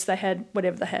 4 weeks, they had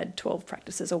whatever they had, 12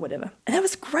 practices or whatever. And that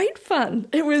was great fun.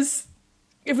 It was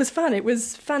fun. It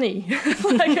was funny.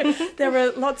 There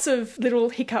were lots of little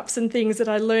hiccups and things that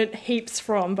I learnt heaps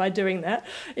from by doing that.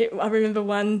 I remember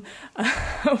one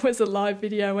was a live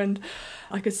video and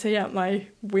I could see out my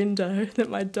window that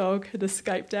my dog had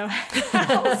escaped our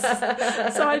house.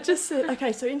 So I just said,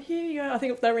 okay, so in here you go. I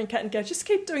think they were in cat and cow. Just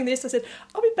keep doing this. I said,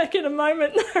 I'll be back in a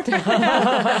moment.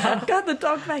 Got the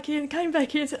dog back in, came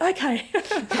back in, said, okay.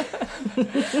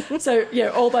 So,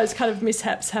 all those kind of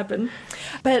mishaps happen.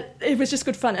 But it was just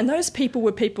good fun. And those people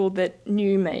were people that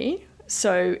knew me.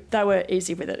 So they were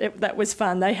easy with it. That was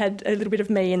fun. They had a little bit of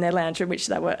me in their lounge room, which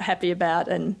they were happy about,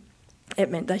 and it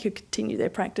meant they could continue their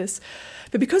practice.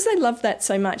 But because they loved that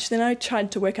so much, then I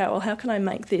tried to work out, well, how can I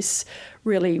make this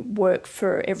really work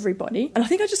for everybody? And I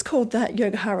think I just called that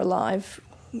Yoga Hara Live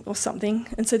or something.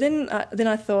 And so then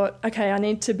I thought, okay, I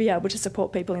need to be able to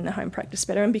support people in their home practice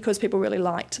better. And because people really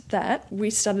liked that, we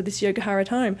started this Yoga Hara at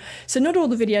Home. So not all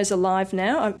the videos are live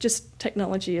now.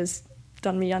 Technology has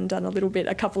done me undone a little bit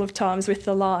a couple of times with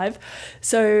the live.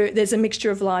 So there's a mixture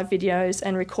of live videos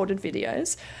and recorded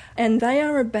videos. And they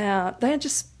are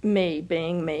just me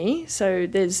being me. So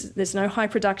there's no high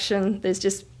production. There's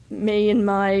just me and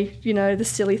my, the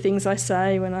silly things I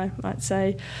say when I might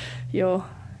say your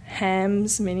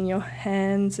hams, meaning your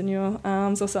hands and your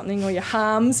arms or something, or your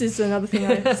harms is another thing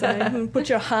I say. Put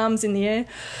your harms in the air.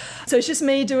 So it's just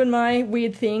me doing my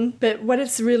weird thing. But what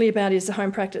it's really about is the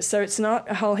home practice. So it's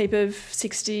not a whole heap of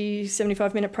 60,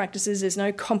 75-minute practices. There's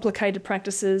no complicated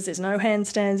practices. There's no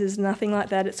handstands. There's nothing like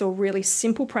that. It's all really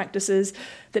simple practices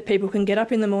that people can get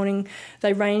up in the morning.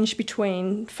 They range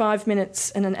between 5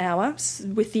 minutes and an hour,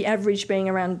 with the average being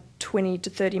around 20 to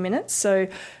 30 minutes. So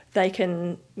they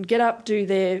can get up, do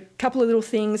their couple of little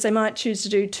things. They might choose to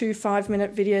do 2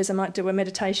 5-minute videos. They might do a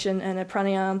meditation and a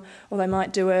pranayama, or they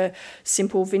might do a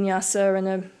simple vinyasa and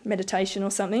a meditation or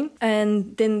something.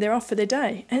 And then they're off for their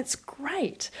day. And it's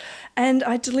great. And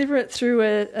I deliver it through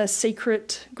a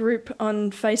secret group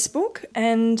on Facebook,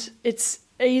 and it's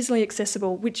easily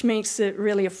accessible, which makes it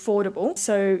really affordable.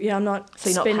 So I'm not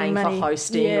so you're spending not paying money for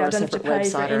hosting or a separate website or anything. I don't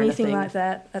have to pay for anything like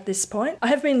that at this point. I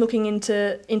have been looking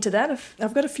into that.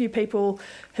 I've got a few people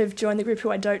who've joined the group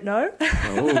who I don't know.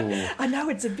 Oh. I know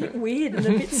it's a bit weird and a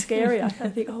bit scary. I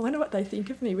think, I wonder what they think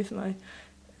of me with my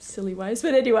silly ways.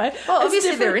 But anyway, well,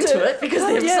 obviously they're into it because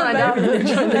they've signed up and they've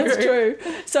joined the group. That's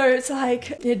true. So it's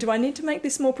like, do I need to make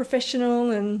this more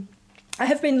professional? And I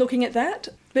have been looking at that,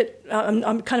 but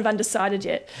I'm kind of undecided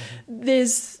yet.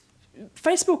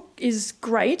 Facebook is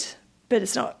great, but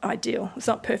it's not ideal. It's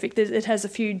not perfect. It has a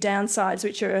few downsides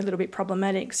which are a little bit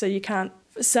problematic. So you can't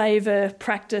save a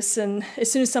practice, and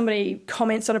as soon as somebody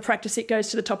comments on a practice, it goes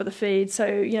to the top of the feed. So,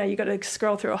 you've got to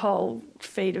scroll through a whole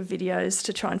feed of videos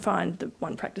to try and find the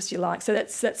one practice you like. So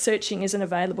that searching isn't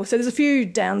available. So there's a few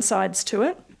downsides to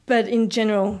it. But in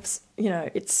general,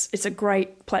 it's a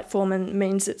great platform and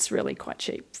means it's really quite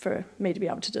cheap for me to be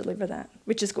able to deliver that,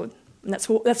 which is good. And that's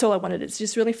all I wanted. It's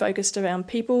just really focused around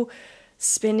people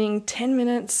spending 10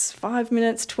 minutes, 5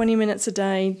 minutes, 20 minutes a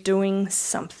day doing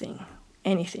something,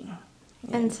 anything.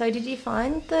 And so did you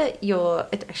find that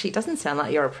it doesn't sound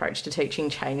like your approach to teaching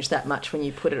changed that much when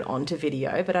you put it onto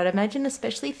video, but I'd imagine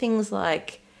especially things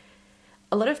like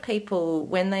a lot of people,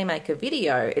 when they make a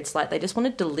video, it's like they just want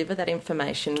to deliver that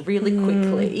information really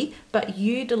quickly, but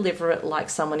you deliver it like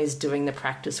someone is doing the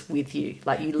practice with you,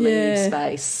 like you leave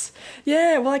space.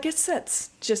 Yeah, well, I guess that's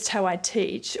just how I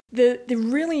teach. The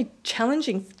really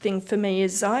challenging thing for me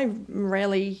is I'm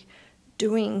rarely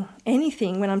doing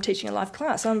anything when I'm teaching a live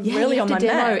class. I'm really on my mat. You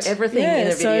have to demo everything in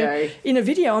a video. So in a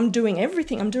video, I'm doing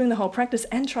everything. I'm doing the whole practice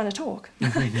and trying to talk.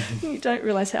 You don't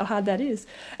realise how hard that is.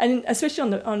 And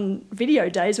especially on video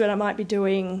days when I might be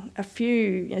doing a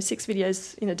few, 6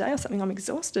 videos in a day or something, I'm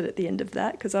exhausted at the end of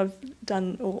that because I've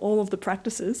done all of the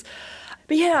practices.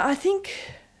 But yeah, I think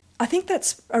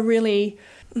that's I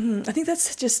think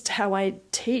that's just how I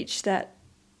teach that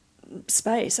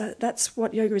space. That's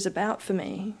what yoga is about for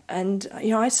me. And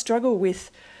I struggle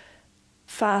with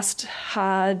fast,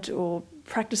 hard, or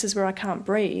practices where I can't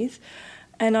breathe.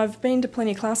 And I've been to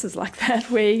plenty of classes like that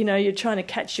where you're trying to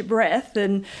catch your breath.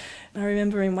 And I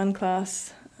remember in one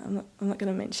class, I'm not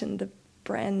going to mention the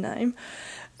brand name,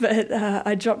 but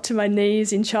I dropped to my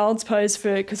knees in child's pose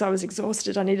because I was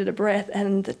exhausted. I needed a breath,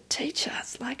 and the teacher,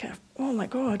 it's like a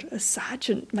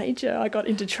sergeant major. I got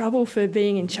into trouble for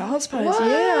being in child's pose. What?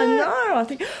 Yeah, I know. I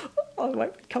think I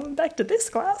won't be coming back to this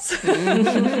class.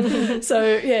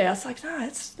 So yeah, I was like, no,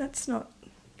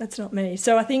 that's not me.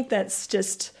 So I think that's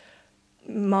just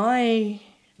my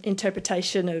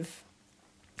interpretation of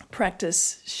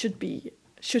practice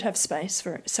should have space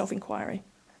for self-inquiry.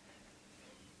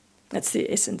 That's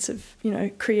the essence of,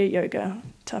 Kriya Yoga,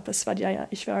 Tapa, Svadhyaya,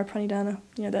 Ishvara, Pranidhana,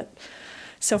 that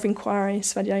self-inquiry,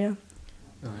 Svadhyaya.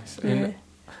 Nice. And,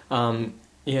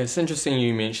 it's interesting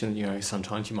you mentioned,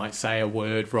 sometimes you might say a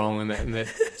word wrong and that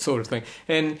sort of thing.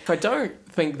 And I don't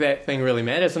think that thing really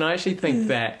matters. And I actually think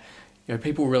that,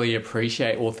 people really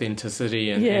appreciate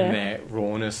authenticity and that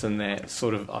rawness and that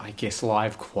sort of, I guess,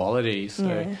 live quality.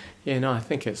 So, I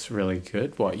think it's really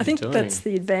good what you're doing. I think that's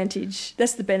the advantage,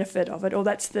 that's the benefit of it, or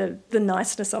that's the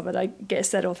niceness of it, I guess,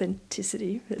 that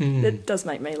authenticity. It does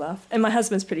make me laugh. And my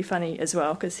husband's pretty funny as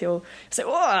well because he'll say,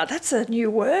 oh, that's a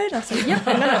new word. I say, yep,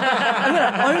 I'm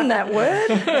going to own that word,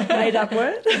 made up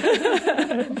word.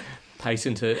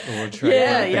 Patent it or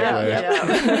trademark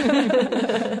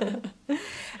word.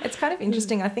 It's kind of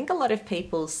interesting. I think a lot of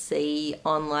people see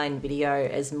online video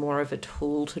as more of a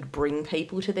tool to bring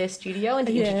people to their studio and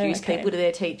to introduce people to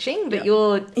their teaching, but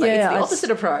it's the opposite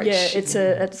approach. Yeah, it's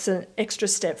an extra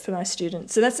step for my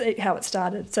students. So that's how it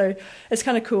started. So it's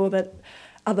kind of cool that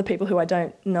other people who I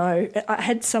don't know, I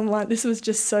had someone, this was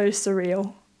just so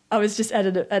surreal. I was just at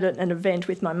an event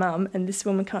with my mum, and this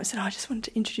woman came and said, I just wanted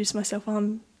to introduce myself.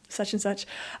 I'm such and such,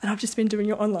 and I've just been doing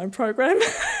your online program.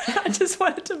 I just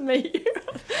wanted to meet you.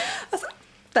 I was like,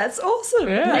 that's awesome.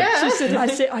 Yeah. She said,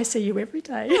 I see you every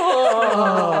day. And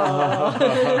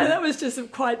that was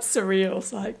just quite surreal.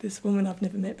 It's like this woman I've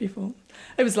never met before.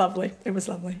 It was lovely,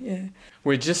 yeah.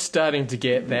 We're just starting to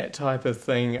get that type of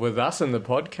thing with us in the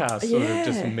podcast, sort of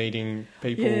just meeting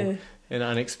people in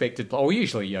unexpected,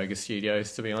 usually yoga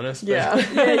studios, to be honest. Yeah.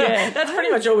 That's pretty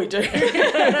much all we do.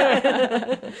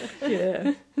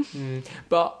 Yeah.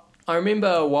 But I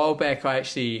remember a while back I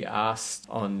actually asked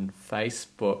on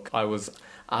Facebook, I was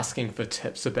asking for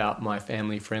tips about my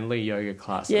family-friendly yoga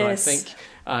class. Yes. And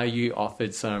I think you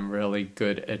offered some really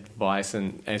good advice,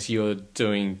 and as you're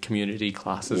doing community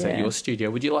classes at your studio,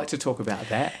 would you like to talk about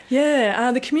that?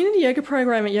 Yeah, the community yoga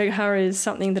program at Yogahara is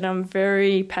something that I'm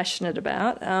very passionate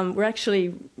about. We're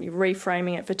actually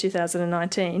reframing it for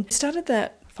 2019. We started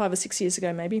that 5 or 6 years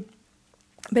ago maybe.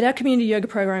 But our community yoga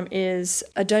program is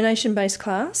a donation-based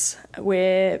class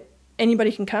where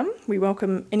anybody can come. We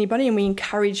welcome anybody and we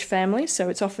encourage families, so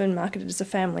it's often marketed as a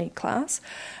family class.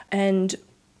 And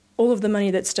all of the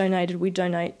money that's donated, we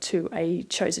donate to a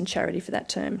chosen charity for that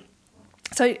term.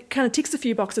 So it kind of ticks a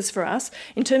few boxes for us.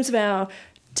 In terms of our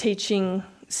teaching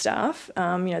staff,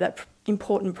 that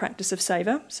important practice of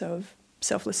seva, so of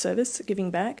selfless service, giving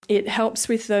back. It helps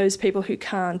with those people who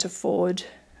can't afford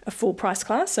a full price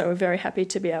class, so we're very happy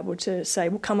to be able to say,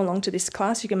 well, come along to this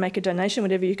class, you can make a donation,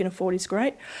 whatever you can afford is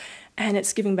great, and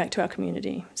it's giving back to our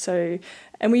community. So,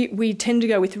 and we tend to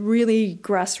go with really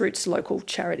grassroots local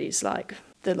charities like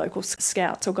the local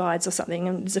scouts or guides or something,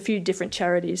 and there's a few different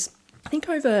charities. I think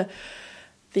over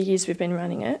the years we've been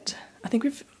running it, I think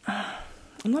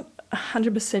I'm not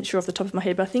 100% sure off the top of my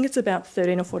head, but I think it's about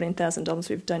 $13,000 or $14,000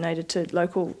 we've donated to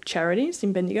local charities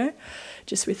in Bendigo,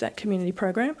 just with that community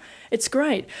program. It's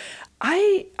great.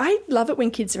 I love it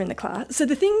when kids are in the class. So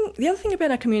the other thing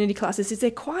about our community classes is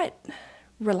they're quite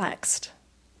relaxed.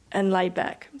 and laid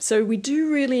back. So we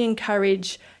do really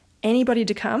encourage anybody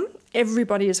to come.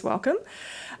 Everybody is welcome.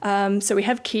 So we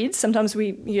have kids. Sometimes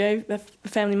a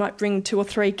family might bring 2 or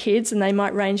 3 kids, and they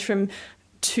might range from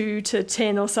 2 to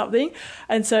 10 or something.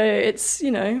 And so it's,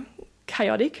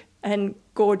 chaotic and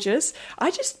gorgeous.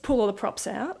 I just pull all the props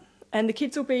out, and the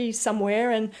kids will be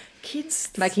somewhere, and kids...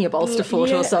 Making a bolster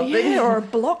fort or something. Yeah, or a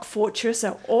block fortress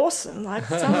are awesome. Like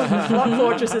some of the block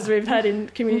fortresses we've had in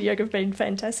community yoga have been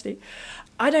fantastic.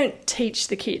 I don't teach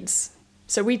the kids.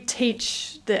 So we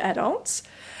teach the adults,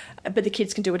 but the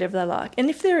kids can do whatever they like. And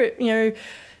if they're,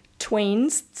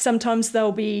 tweens, sometimes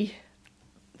they'll be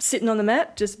sitting on the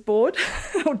mat, just bored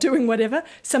or doing whatever.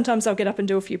 Sometimes I'll get up and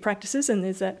do a few practices, and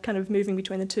there's that kind of moving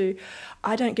between the two.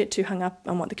 I don't get too hung up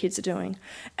on what the kids are doing.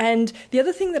 And the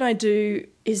other thing that I do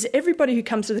is everybody who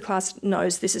comes to the class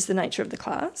knows this is the nature of the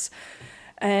class.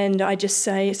 And I just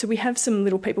say, so we have some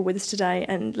little people with us today,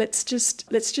 and let's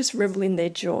just revel in their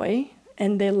joy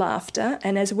and their laughter.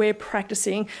 And as we're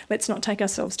practicing, let's not take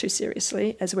ourselves too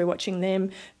seriously as we're watching them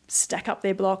stack up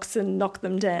their blocks and knock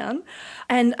them down.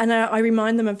 And I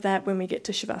remind them of that when we get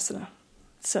to Shavasana.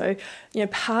 So,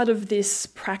 part of this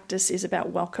practice is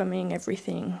about welcoming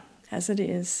everything as it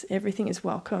is. Everything is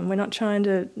welcome. We're not trying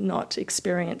to not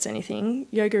experience anything.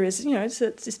 Yoga is,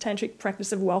 it's this tantric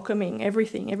practice of welcoming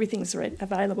everything. Everything's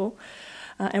available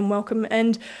and welcome.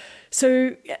 And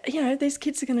so, these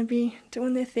kids are going to be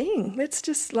doing their thing. Let's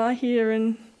just lie here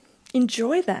and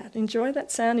enjoy that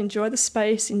sound, enjoy the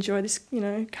space, enjoy this,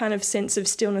 kind of sense of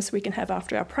stillness we can have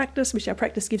after our practice, which our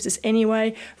practice gives us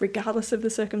anyway, regardless of the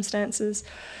circumstances.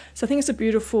 So I think it's a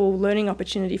beautiful learning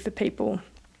opportunity for people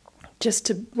just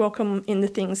to welcome in the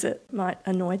things that might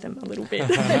annoy them a little bit, to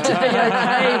be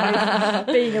okay with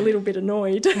being a little bit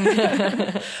annoyed.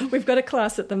 We've got a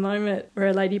class at the moment where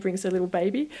a lady brings her little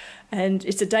baby, and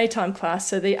it's a daytime class,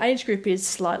 so the age group is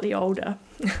slightly older.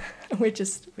 We're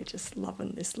just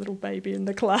loving this little baby in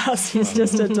the class. He's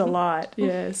just a delight.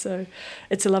 Yeah, so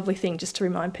it's a lovely thing just to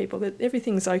remind people that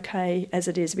everything's okay as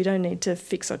it is. We don't need to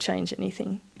fix or change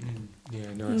anything.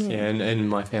 Yeah, nice. Yeah, and in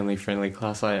my family-friendly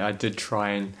class, I did try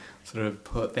and sort of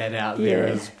put that out there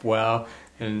as well.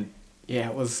 And yeah,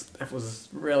 it was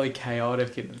really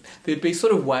chaotic. There'd be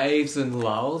sort of waves and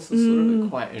lulls. It's sort of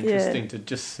quite interesting to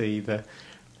just see the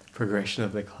progression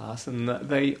of the class. And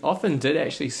they often did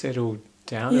actually settle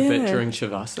down a bit during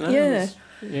Shavasana. Yeah.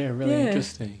 It was, really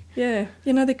interesting. Yeah.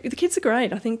 The kids are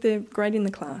great. I think they're great in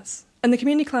the class. And the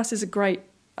community class is a great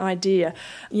idea.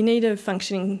 You need a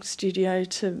functioning studio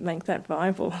to make that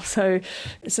viable. So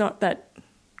it's not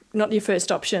your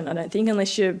first option, I don't think,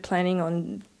 unless you're planning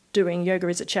on doing yoga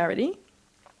as a charity.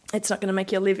 It's not going to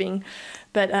make you a living,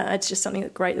 but it's just something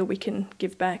that's great that we can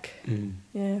give back.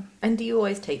 Yeah. And do you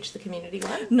always teach the community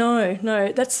one?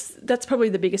 No. That's probably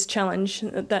the biggest challenge.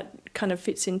 That kind of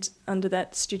fits in under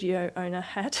that studio owner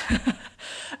hat.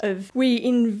 We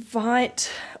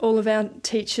invite all of our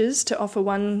teachers to offer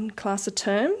one class a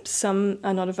term. Some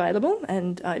are not available,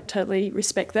 and I totally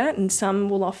respect that. And some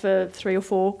will offer 3 or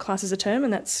 4 classes a term,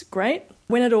 and that's great.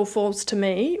 When it all falls to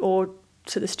me or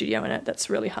to the studio in it,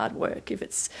 that's really hard work. If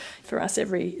it's for us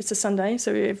it's a Sunday,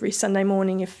 so every Sunday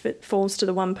morning, if it falls to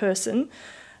the one person,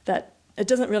 that it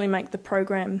doesn't really make the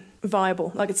program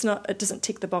viable. Like it doesn't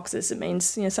tick the boxes. It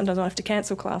means sometimes I have to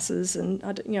cancel classes, and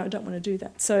I don't want to do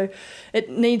that. So it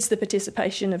needs the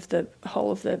participation of the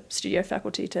whole of the studio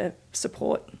faculty to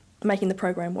support making the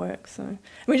program work. So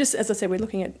we just, as I said, we're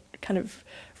looking at kind of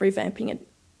revamping it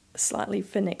slightly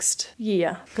for next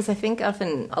year. Because I think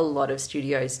often a lot of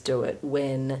studios do it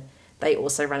when they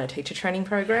also run a teacher training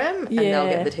program, and they'll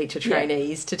get the teacher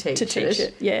trainees to teach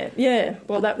it. Yeah.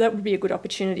 Well, that would be a good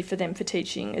opportunity for them for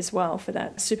teaching as well, for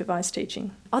that supervised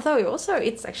teaching. Although also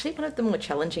it's actually one of the more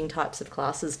challenging types of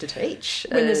classes to teach.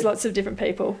 When there's lots of different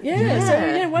people.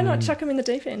 So why not chuck them in the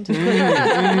deep end?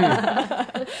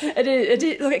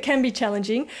 It can be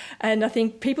challenging, and I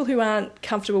think people who aren't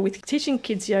comfortable with teaching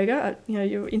kids yoga,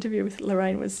 your interview with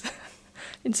Lorraine was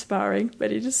inspiring,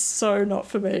 but it is so not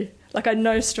for me. Like, I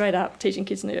know straight up teaching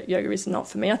kids yoga is not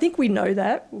for me. I think we know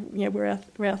that, where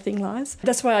our thing lies.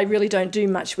 That's why I really don't do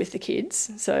much with the kids.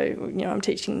 So, I'm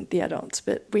teaching the adults,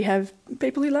 but we have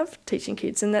people who love teaching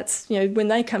kids, and that's, when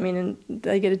they come in and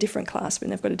they get a different class when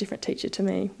they've got a different teacher to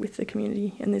me with the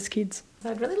community and there's kids.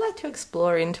 I'd really like to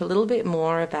explore into a little bit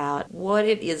more about what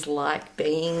it is like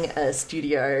being a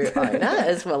studio owner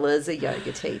as well as a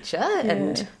yoga teacher,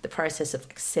 and the process of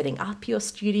setting up your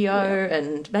studio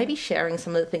and maybe sharing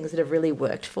some of the things that have really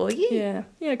worked for you.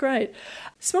 Yeah, great.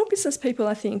 Small business people,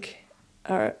 I think,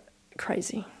 are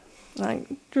crazy. Like,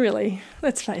 really,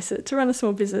 let's face it, to run a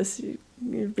small business,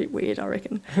 you're a bit weird, I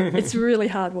reckon. It's really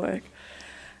hard work.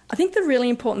 I think the really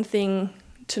important thing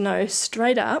to know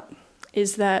straight up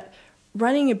is that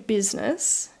running a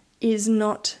business is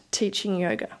not teaching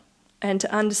yoga, and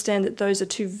to understand that those are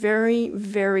two very,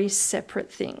 very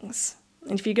separate things.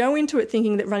 And if you go into it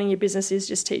thinking that running your business is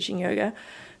just teaching yoga,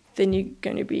 then you're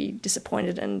going to be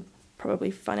disappointed and probably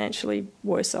financially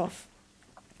worse off.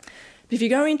 But if you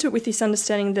go into it with this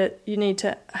understanding that you need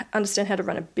to understand how to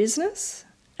run a business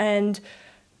and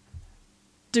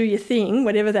do your thing,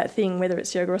 whatever that thing, whether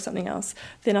it's yoga or something else,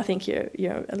 then I think you're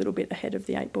a little bit ahead of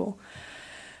the 8 ball.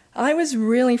 I was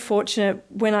really fortunate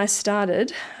when I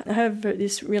started. I have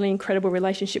this really incredible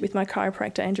relationship with my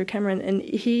chiropractor, Andrew Cameron, and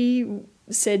he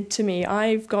said to me,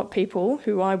 I've got people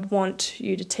who I want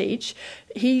you to teach.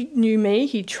 He knew me,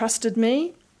 he trusted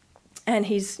me, and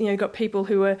he's got people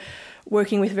who are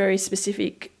working with very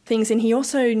specific things. And he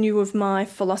also knew of my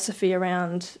philosophy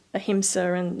around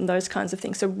Ahimsa and those kinds of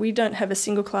things. So we don't have a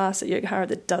single class at Yogahara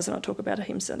that does not talk about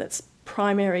Ahimsa. That's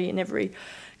primary in every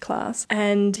class.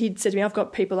 And he'd said to me, I've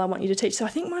got people I want you to teach. So I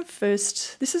think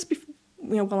this is before,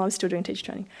 while I was still doing teacher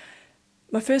training.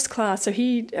 My first class, so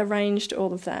he arranged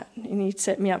all of that and he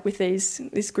set me up with these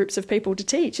groups of people to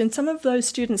teach. And some of those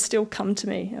students still come to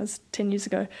me. That was 10 years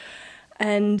ago.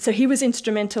 And so he was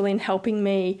instrumental in helping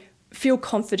me feel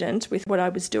confident with what I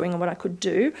was doing and what I could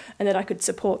do, and that I could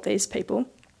support these people.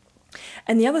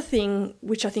 And the other thing,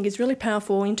 which I think is really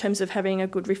powerful in terms of having a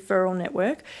good referral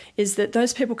network, is that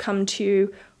those people come to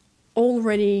you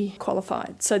already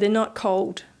qualified. So they're not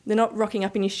cold. They're not rocking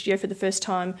up in your studio for the first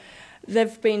time.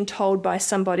 They've been told by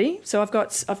somebody. So I've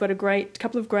got a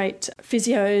couple of great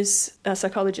physios,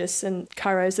 psychologists and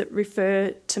chiros that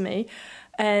refer to me.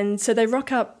 And so they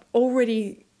rock up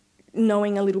already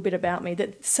knowing a little bit about me,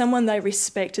 that someone they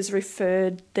respect has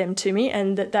referred them to me,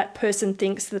 and that person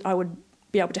thinks that I would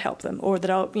be able to help them, or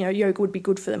that yoga would be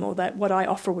good for them, or that what I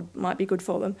offer might be good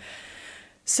for them.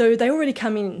 So they already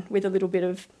come in with a little bit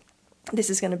of, this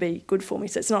is going to be good for me.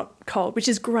 So it's not cold, which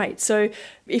is great. So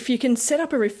if you can set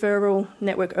up a referral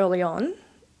network early on,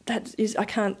 I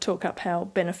can't talk up how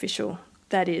beneficial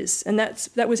that is. And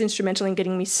that was instrumental in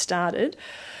getting me started.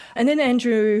 And then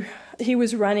Andrew, he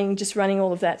was running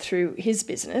all of that through his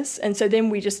business. And so then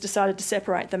we just decided to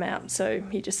separate them out. So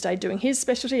he just stayed doing his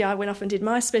specialty. I went off and did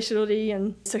my specialty.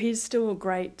 And so he's still a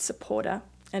great supporter.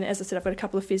 And as I said, I've got a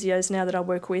couple of physios now that I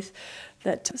work with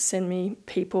that send me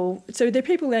people. So they're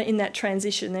people that are in that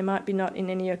transition. They might be not in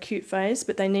any acute phase,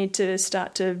 but they need to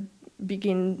start to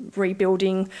begin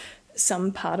rebuilding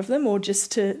some part of them, or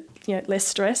just to less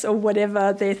stress, or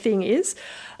whatever their thing is,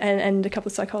 and a couple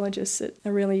of psychologists that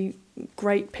are really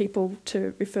great people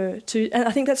to refer to. And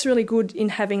I think that's really good in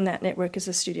having that network as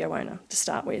a studio owner to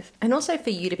start with. And also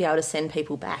for you to be able to send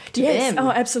people back to yes. them.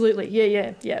 Oh, absolutely.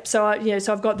 Yeah. So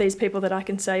so I've got these people that I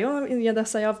can say, they'll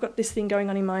say, I've got this thing going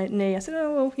on in my knee. I said,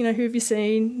 who have you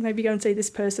seen? Maybe go and see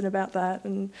this person about that.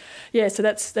 And so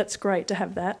that's great to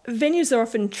have that. Venues are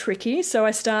often tricky. So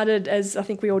I started, as I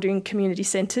think we all do, in community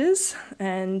centres,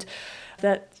 and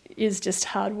that is just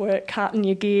hard work, carting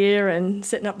your gear and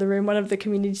setting up the room. One of the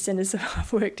community centres that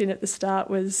I've worked in at the start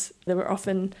there were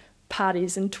often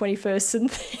parties and 21st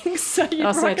and things. So you'd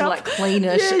also had to clean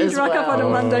it as well. You'd rock up on a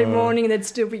Monday morning and there'd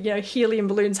still be helium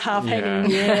balloons half hanging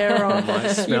in the air. Or might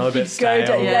smell a bit stale.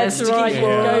 That's right. You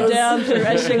go down through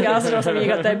Ashingasta or something. You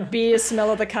got that beer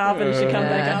smell of the carpet as you come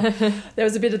back up. There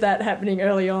was a bit of that happening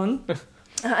early on.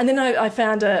 And then I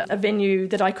found a venue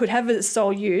that I could have as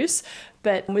sole use,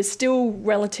 but was still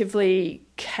relatively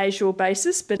casual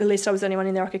basis, but at least I was the only one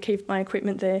in there. I could keep my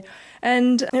equipment there.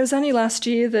 And it was only last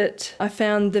year that I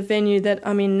found the venue that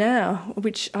I'm in now,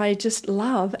 which I just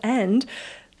love. And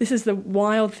this is the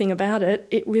wild thing about it.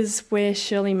 It was where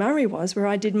Shirley Murray was, where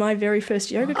I did my very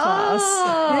first yoga class.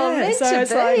 Like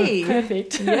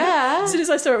perfect. Yeah. As soon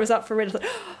as I saw it was up for rent, I thought,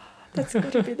 that's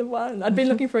got to be the one. I'd been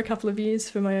looking for a couple of years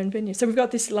for my own venue. So we've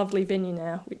got this lovely venue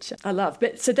now, which I love.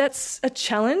 So that's a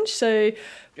challenge. So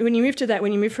when you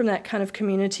move from that kind of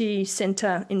community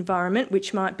centre environment,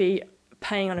 which might be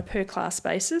paying on a per class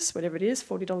basis, whatever it is,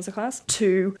 $40 a class,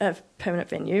 to a permanent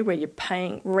venue where you're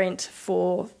paying rent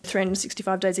for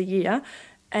 365 days a year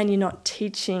and you're not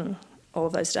teaching all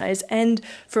of those days. And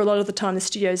for a lot of the time, the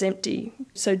studio's empty.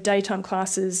 So daytime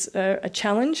classes are a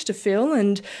challenge to fill,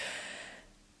 and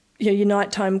your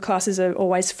nighttime classes are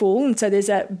always full, and so there's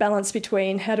that balance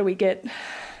between how do we get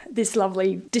this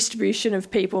lovely distribution of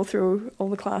people through all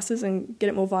the classes and get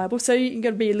it more viable. So you've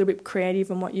got to be a little bit creative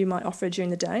on what you might offer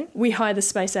during the day. We hire the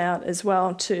space out as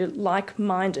well to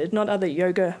like-minded, not other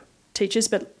yoga teachers,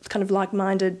 but kind of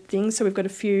like-minded things. So we've got a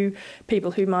few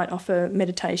people who might offer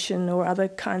meditation or other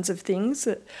kinds of things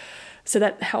that So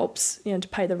that helps, to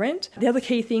pay the rent. The other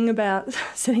key thing about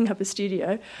setting up a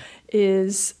studio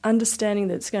is understanding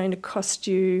that it's going to cost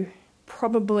you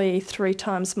probably 3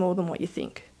 times more than what you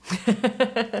think.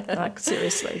 Like,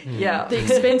 seriously. Yeah. The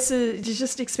expenses,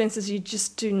 just expenses you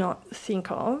just do not think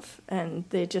of, and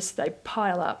they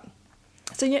pile up.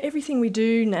 So everything we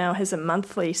do now has a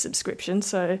monthly subscription.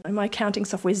 So my accounting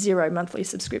software, Xero, monthly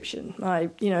subscription. My,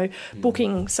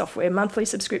 booking software, monthly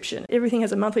subscription. Everything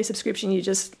has a monthly subscription. You're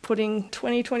just putting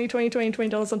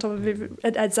 $20 on top of it.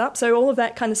 It adds up. So all of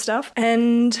that kind of stuff.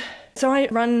 And so I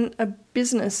run a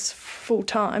business full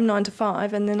time, 9 to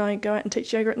 5, and then I go out and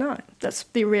teach yoga at night. That's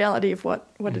the reality of what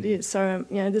it is. So,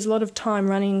 there's a lot of time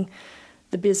running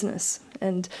the business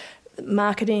and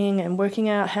marketing and working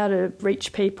out how to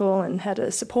reach people and how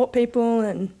to support people,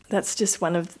 and that's just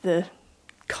one of the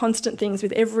constant things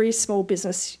with every small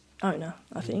business owner,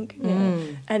 I think.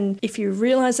 And if you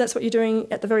realise that's what you're doing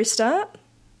at the very start,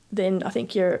 then I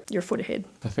think you're a foot ahead.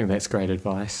 I think that's great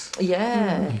advice.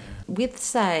 Yeah. With,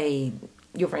 say,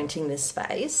 you're renting this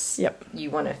space, you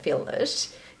want to fill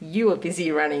it, you are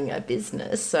busy running a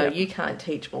business, so you can't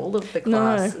teach all of the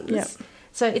classes. No.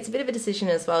 So it's a bit of a decision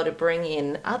as well to bring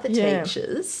in other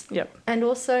teachers. And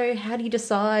also, how do you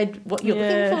decide what you're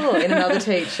looking for in another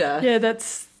teacher? Yeah,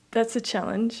 that's a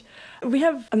challenge. We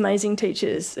have amazing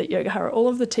teachers at Yoga Hara. All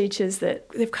of the teachers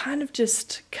they've kind of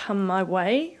just come my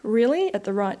way, really, at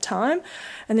the right time.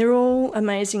 And they're all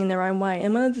amazing in their own way.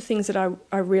 And one of the things that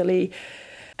I really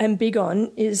am big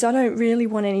on is I don't really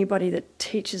want anybody that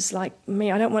teaches like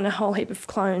me. I don't want a whole heap of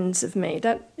clones of me.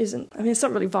 It's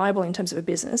not really viable in terms of a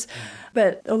business.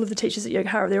 But all of the teachers at Yoga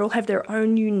Hara, they all have their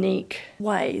own unique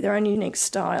way, their own unique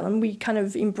style, and we kind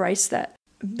of embrace that.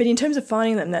 But in terms of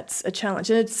finding them, that's a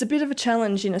challenge. And it's a bit of a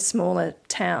challenge in a smaller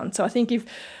town. So I think if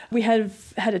we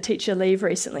have had a teacher leave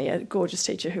recently, a gorgeous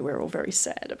teacher who we're all very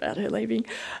sad about her leaving,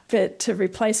 but to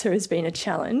replace her has been a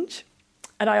challenge.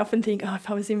 And I often think, if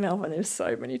I was in Melbourne, there's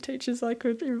so many teachers I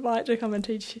could invite to come and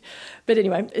teach. But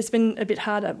anyway, it's been a bit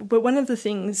harder. But one of the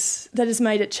things that has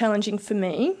made it challenging for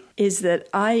me is that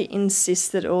I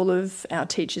insist that all of our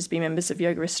teachers be members of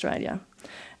Yoga Australia.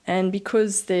 And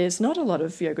because there's not a lot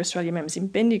of Yoga Australia members in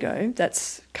Bendigo,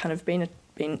 that's kind of been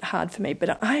hard for me.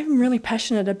 But I'm really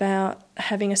passionate about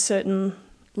having a certain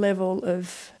level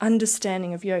of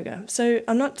understanding of yoga. So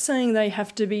I'm not saying they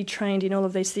have to be trained in all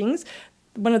of these things.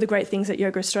 One of the great things that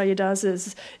Yoga Australia does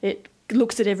is it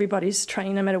looks at everybody's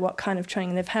training, no matter what kind of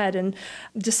training they've had, and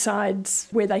decides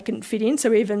where they can fit in.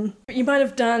 So even you might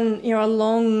have done, a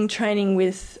long training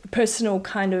with personal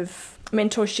kind of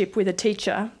mentorship with a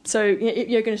teacher. So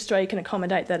Yoga Australia can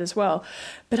accommodate that as well.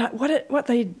 But what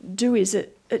they do is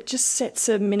it just sets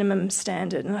a minimum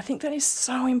standard, and I think that is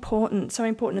so important, so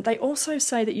important. They also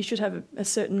say that you should have a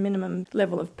certain minimum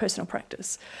level of personal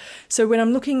practice. So when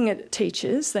I'm looking at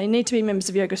teachers, they need to be members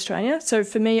of Yoga Australia. So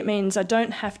for me, it means I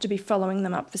don't have to be following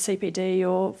them up for CPD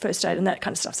or first aid and that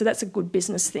kind of stuff. So that's a good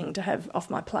business thing to have off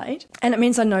my plate. And it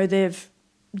means I know they've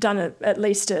done at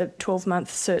least a 12-month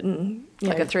certain...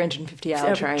 Like a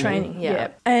 350-hour training. Yeah.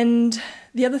 And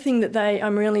the other thing that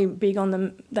I'm really big on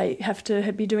them, they have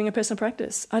to be doing a personal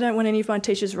practice. I don't want any of my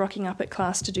teachers rocking up at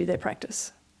class to do their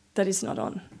practice. That is not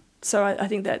on. So I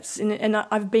think that's... And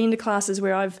I've been to classes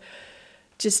where I've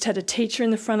just had a teacher in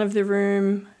the front of the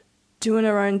room doing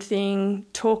her own thing,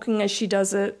 talking as she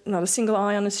does it, not a single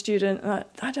eye on a student.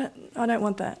 I don't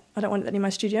want that. I don't want that in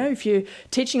my studio. If you're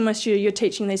teaching in my studio, you're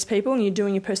teaching these people and you're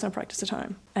doing your personal practice at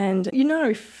home. And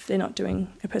if they're not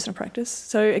doing a personal practice.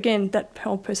 So again, that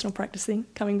whole personal practice thing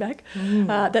coming back,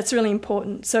 that's really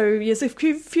important. So there's a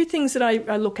few things that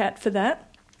I look at for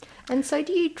that. And so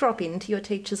do you drop into your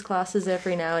teachers' classes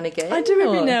every now and again? I do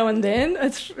every now and then.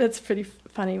 It's pretty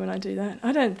funny when I do that.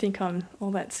 I don't think I'm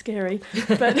all that scary,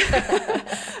 but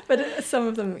but some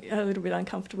of them are a little bit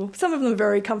uncomfortable. Some of them are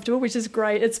very comfortable, which is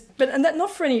great. And that not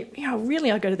for any.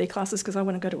 Really, I go to their classes because I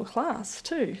want to go to a class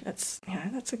too. That's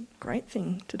a great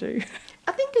thing to do.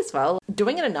 I think as well,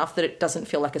 doing it enough that it doesn't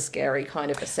feel like a scary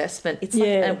kind of assessment. It's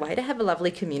like a way to have a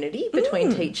lovely community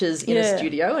between teachers in a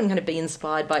studio and kind of be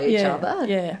inspired by each other.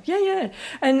 Yeah.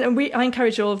 And I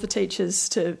encourage all of the teachers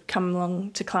to come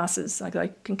along to classes. Like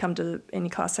they can come to any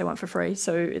class they want for free.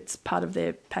 So it's part of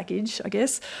their package, I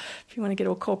guess, if you want to get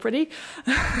all corporate-y.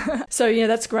 So,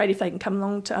 that's great if they can come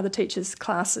along to other teachers'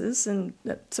 classes, and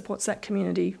that supports that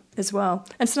community as well.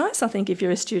 And it's nice, I think, if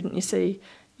you're a student, you see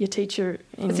your teacher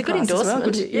in class. It's a good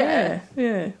endorsement.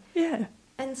 Yeah.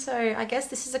 And so I guess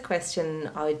this is a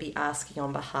question I would be asking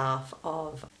on behalf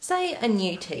of, say, a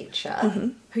new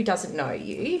teacher who doesn't know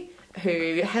you,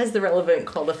 who has the relevant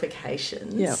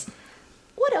qualifications. Yeah.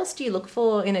 What else do you look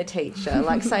for in a teacher?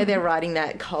 Like, say they're writing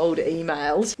that cold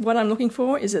email. What I'm looking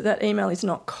for is that email is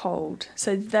not cold.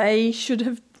 So they should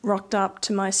have rocked up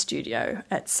to my studio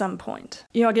at some point.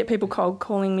 I get people cold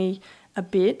calling me a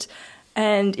bit,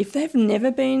 and if they've never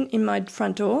been in my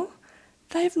front door,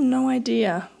 they have no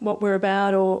idea what we're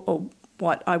about or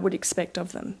what I would expect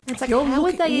of them. It's like, how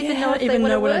would they even know if they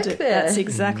want to work there? That's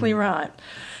exactly right.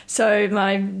 So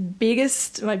my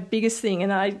biggest thing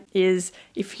is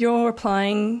if you're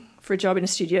applying for a job in a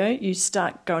studio, you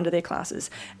start going to their classes.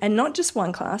 And not just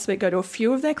one class, but go to a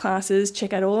few of their classes,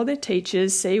 check out all of their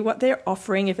teachers, see what they're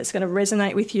offering, if it's going to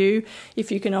resonate with you, if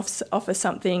you can offer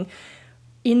something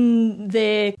in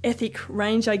their ethic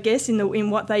range, I guess, in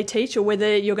what they teach, or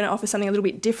whether you're going to offer something a little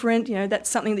bit different.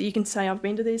 That's something that you can say, I've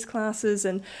been to these classes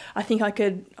and I think I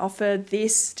could offer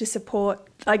this to support.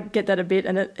 I get that a bit,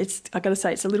 and I got to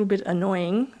say, it's a little bit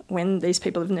annoying when these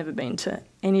people have never been to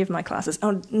any of my classes,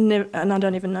 and I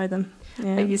don't even know them.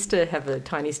 Yeah. I used to have a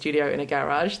tiny studio in a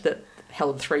garage that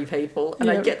held 3 people,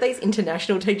 and I'd get these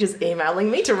international teachers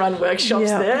emailing me to run workshops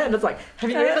there, and it's like,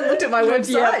 have you even looked at my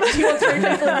website? Do you want 3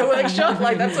 people in your workshop?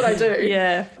 Like, that's what I do.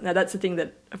 Yeah, no, that's the thing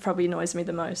that probably annoys me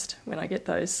the most when I get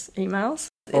those emails.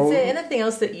 Is there anything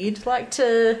else that you'd like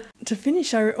to... To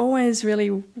finish, I always really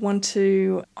want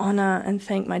to honour and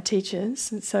thank my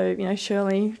teachers. So,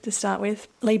 Shirley, to start with.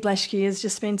 Lee Blaschke has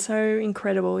just been so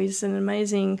incredible. He's an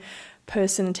amazing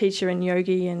person and teacher and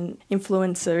yogi and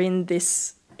influencer in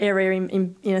this area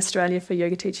in Australia for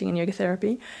yoga teaching and yoga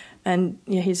therapy. And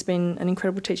he's been an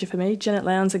incredible teacher for me. Janet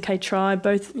Lowndes and Kay Tribe,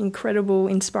 both incredible,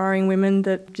 inspiring women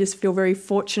that just feel very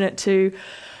fortunate to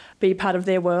be part of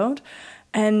their world.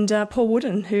 And Paul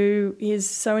Wooden, who is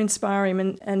so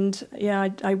inspiring. And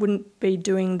I wouldn't be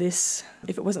doing this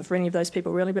if it wasn't for any of those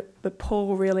people, really. But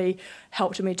Paul really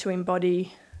helped me to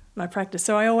embody my practice.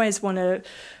 So I always want to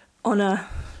honour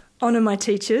my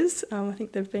teachers. I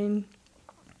think they've been...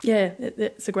 Yeah,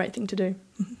 it's a great thing to do.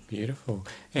 Beautiful.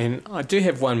 And I do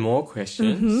have one more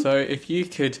question. So if you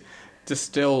could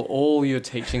distill all your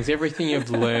teachings, everything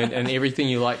you've learned and everything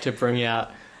you like to bring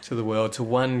out to the world to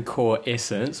one core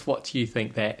essence, what do you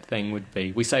think that thing would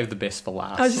be? We saved the best for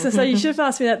last. I was just going to say, you should have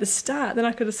asked me that at the start, then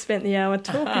I could have spent the hour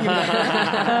talking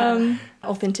about it.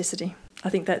 Authenticity. I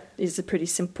think that is a pretty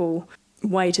simple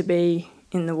way to be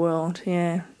in the world,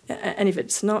 yeah. And if you're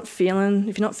not feeling it,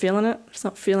 if it's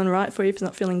not feeling right for you, if it's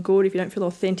not feeling good, if you don't feel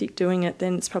authentic doing it,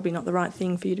 then it's probably not the right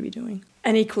thing for you to be doing.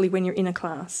 And equally when you're in a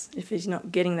class, if you're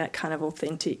not getting that kind of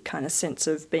authentic kind of sense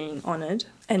of being honoured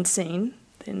and seen,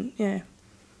 then yeah.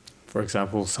 For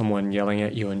example, someone yelling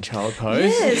at you in child pose.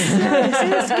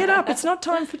 Yes, get up, it's not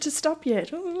time to stop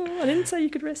yet. Oh, I didn't say you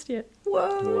could rest yet.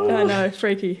 Whoa. I know,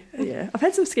 freaky. Yeah, I've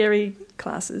had some scary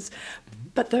classes.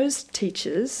 But those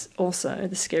teachers also,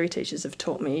 the scary teachers, have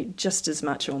taught me just as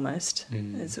much almost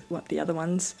as what the other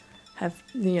ones have,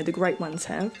 the great ones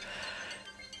have,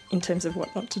 in terms of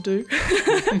what not to do,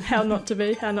 how not to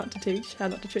be, how not to teach, how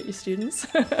not to treat your students.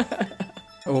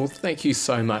 Well, thank you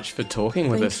so much for talking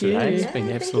with us today. It's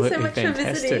been absolutely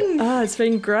fantastic. It's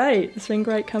been great. It's been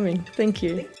great coming. Thank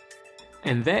you.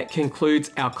 And that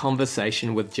concludes our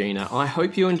conversation with Gina. I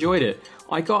hope you enjoyed it.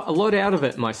 I got a lot out of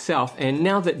it myself, and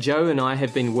now that Joe and I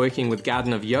have been working with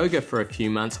Garden of Yoga for a few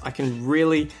months, I can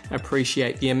really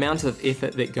appreciate the amount of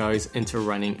effort that goes into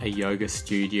running a yoga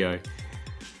studio.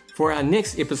 For our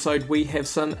next episode, we have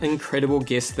some incredible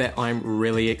guests that I'm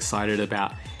really excited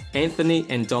about. Anthony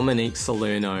and Dominique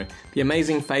Salerno, the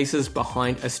amazing faces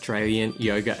behind Australian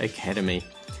Yoga Academy.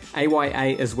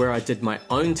 AYA is where I did my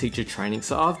own teacher training,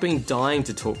 so I've been dying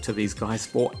to talk to these guys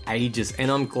for ages,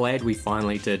 and I'm glad we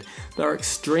finally did. They're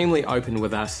extremely open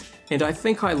with us, and I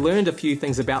think I learned a few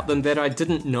things about them that I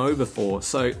didn't know before,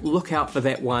 so look out for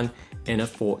that one in a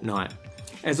fortnight.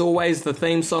 As always, the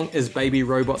theme song is Baby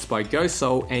Robots by Ghost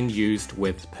Soul and used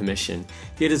with permission.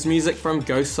 Get his music from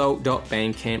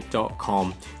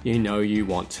ghostsoul.bandcamp.com. You know you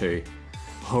want to.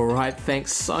 Alright,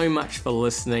 thanks so much for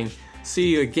listening. See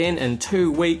you again in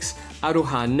 2 weeks.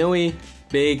 Aroha nui,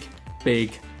 big,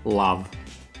 big love.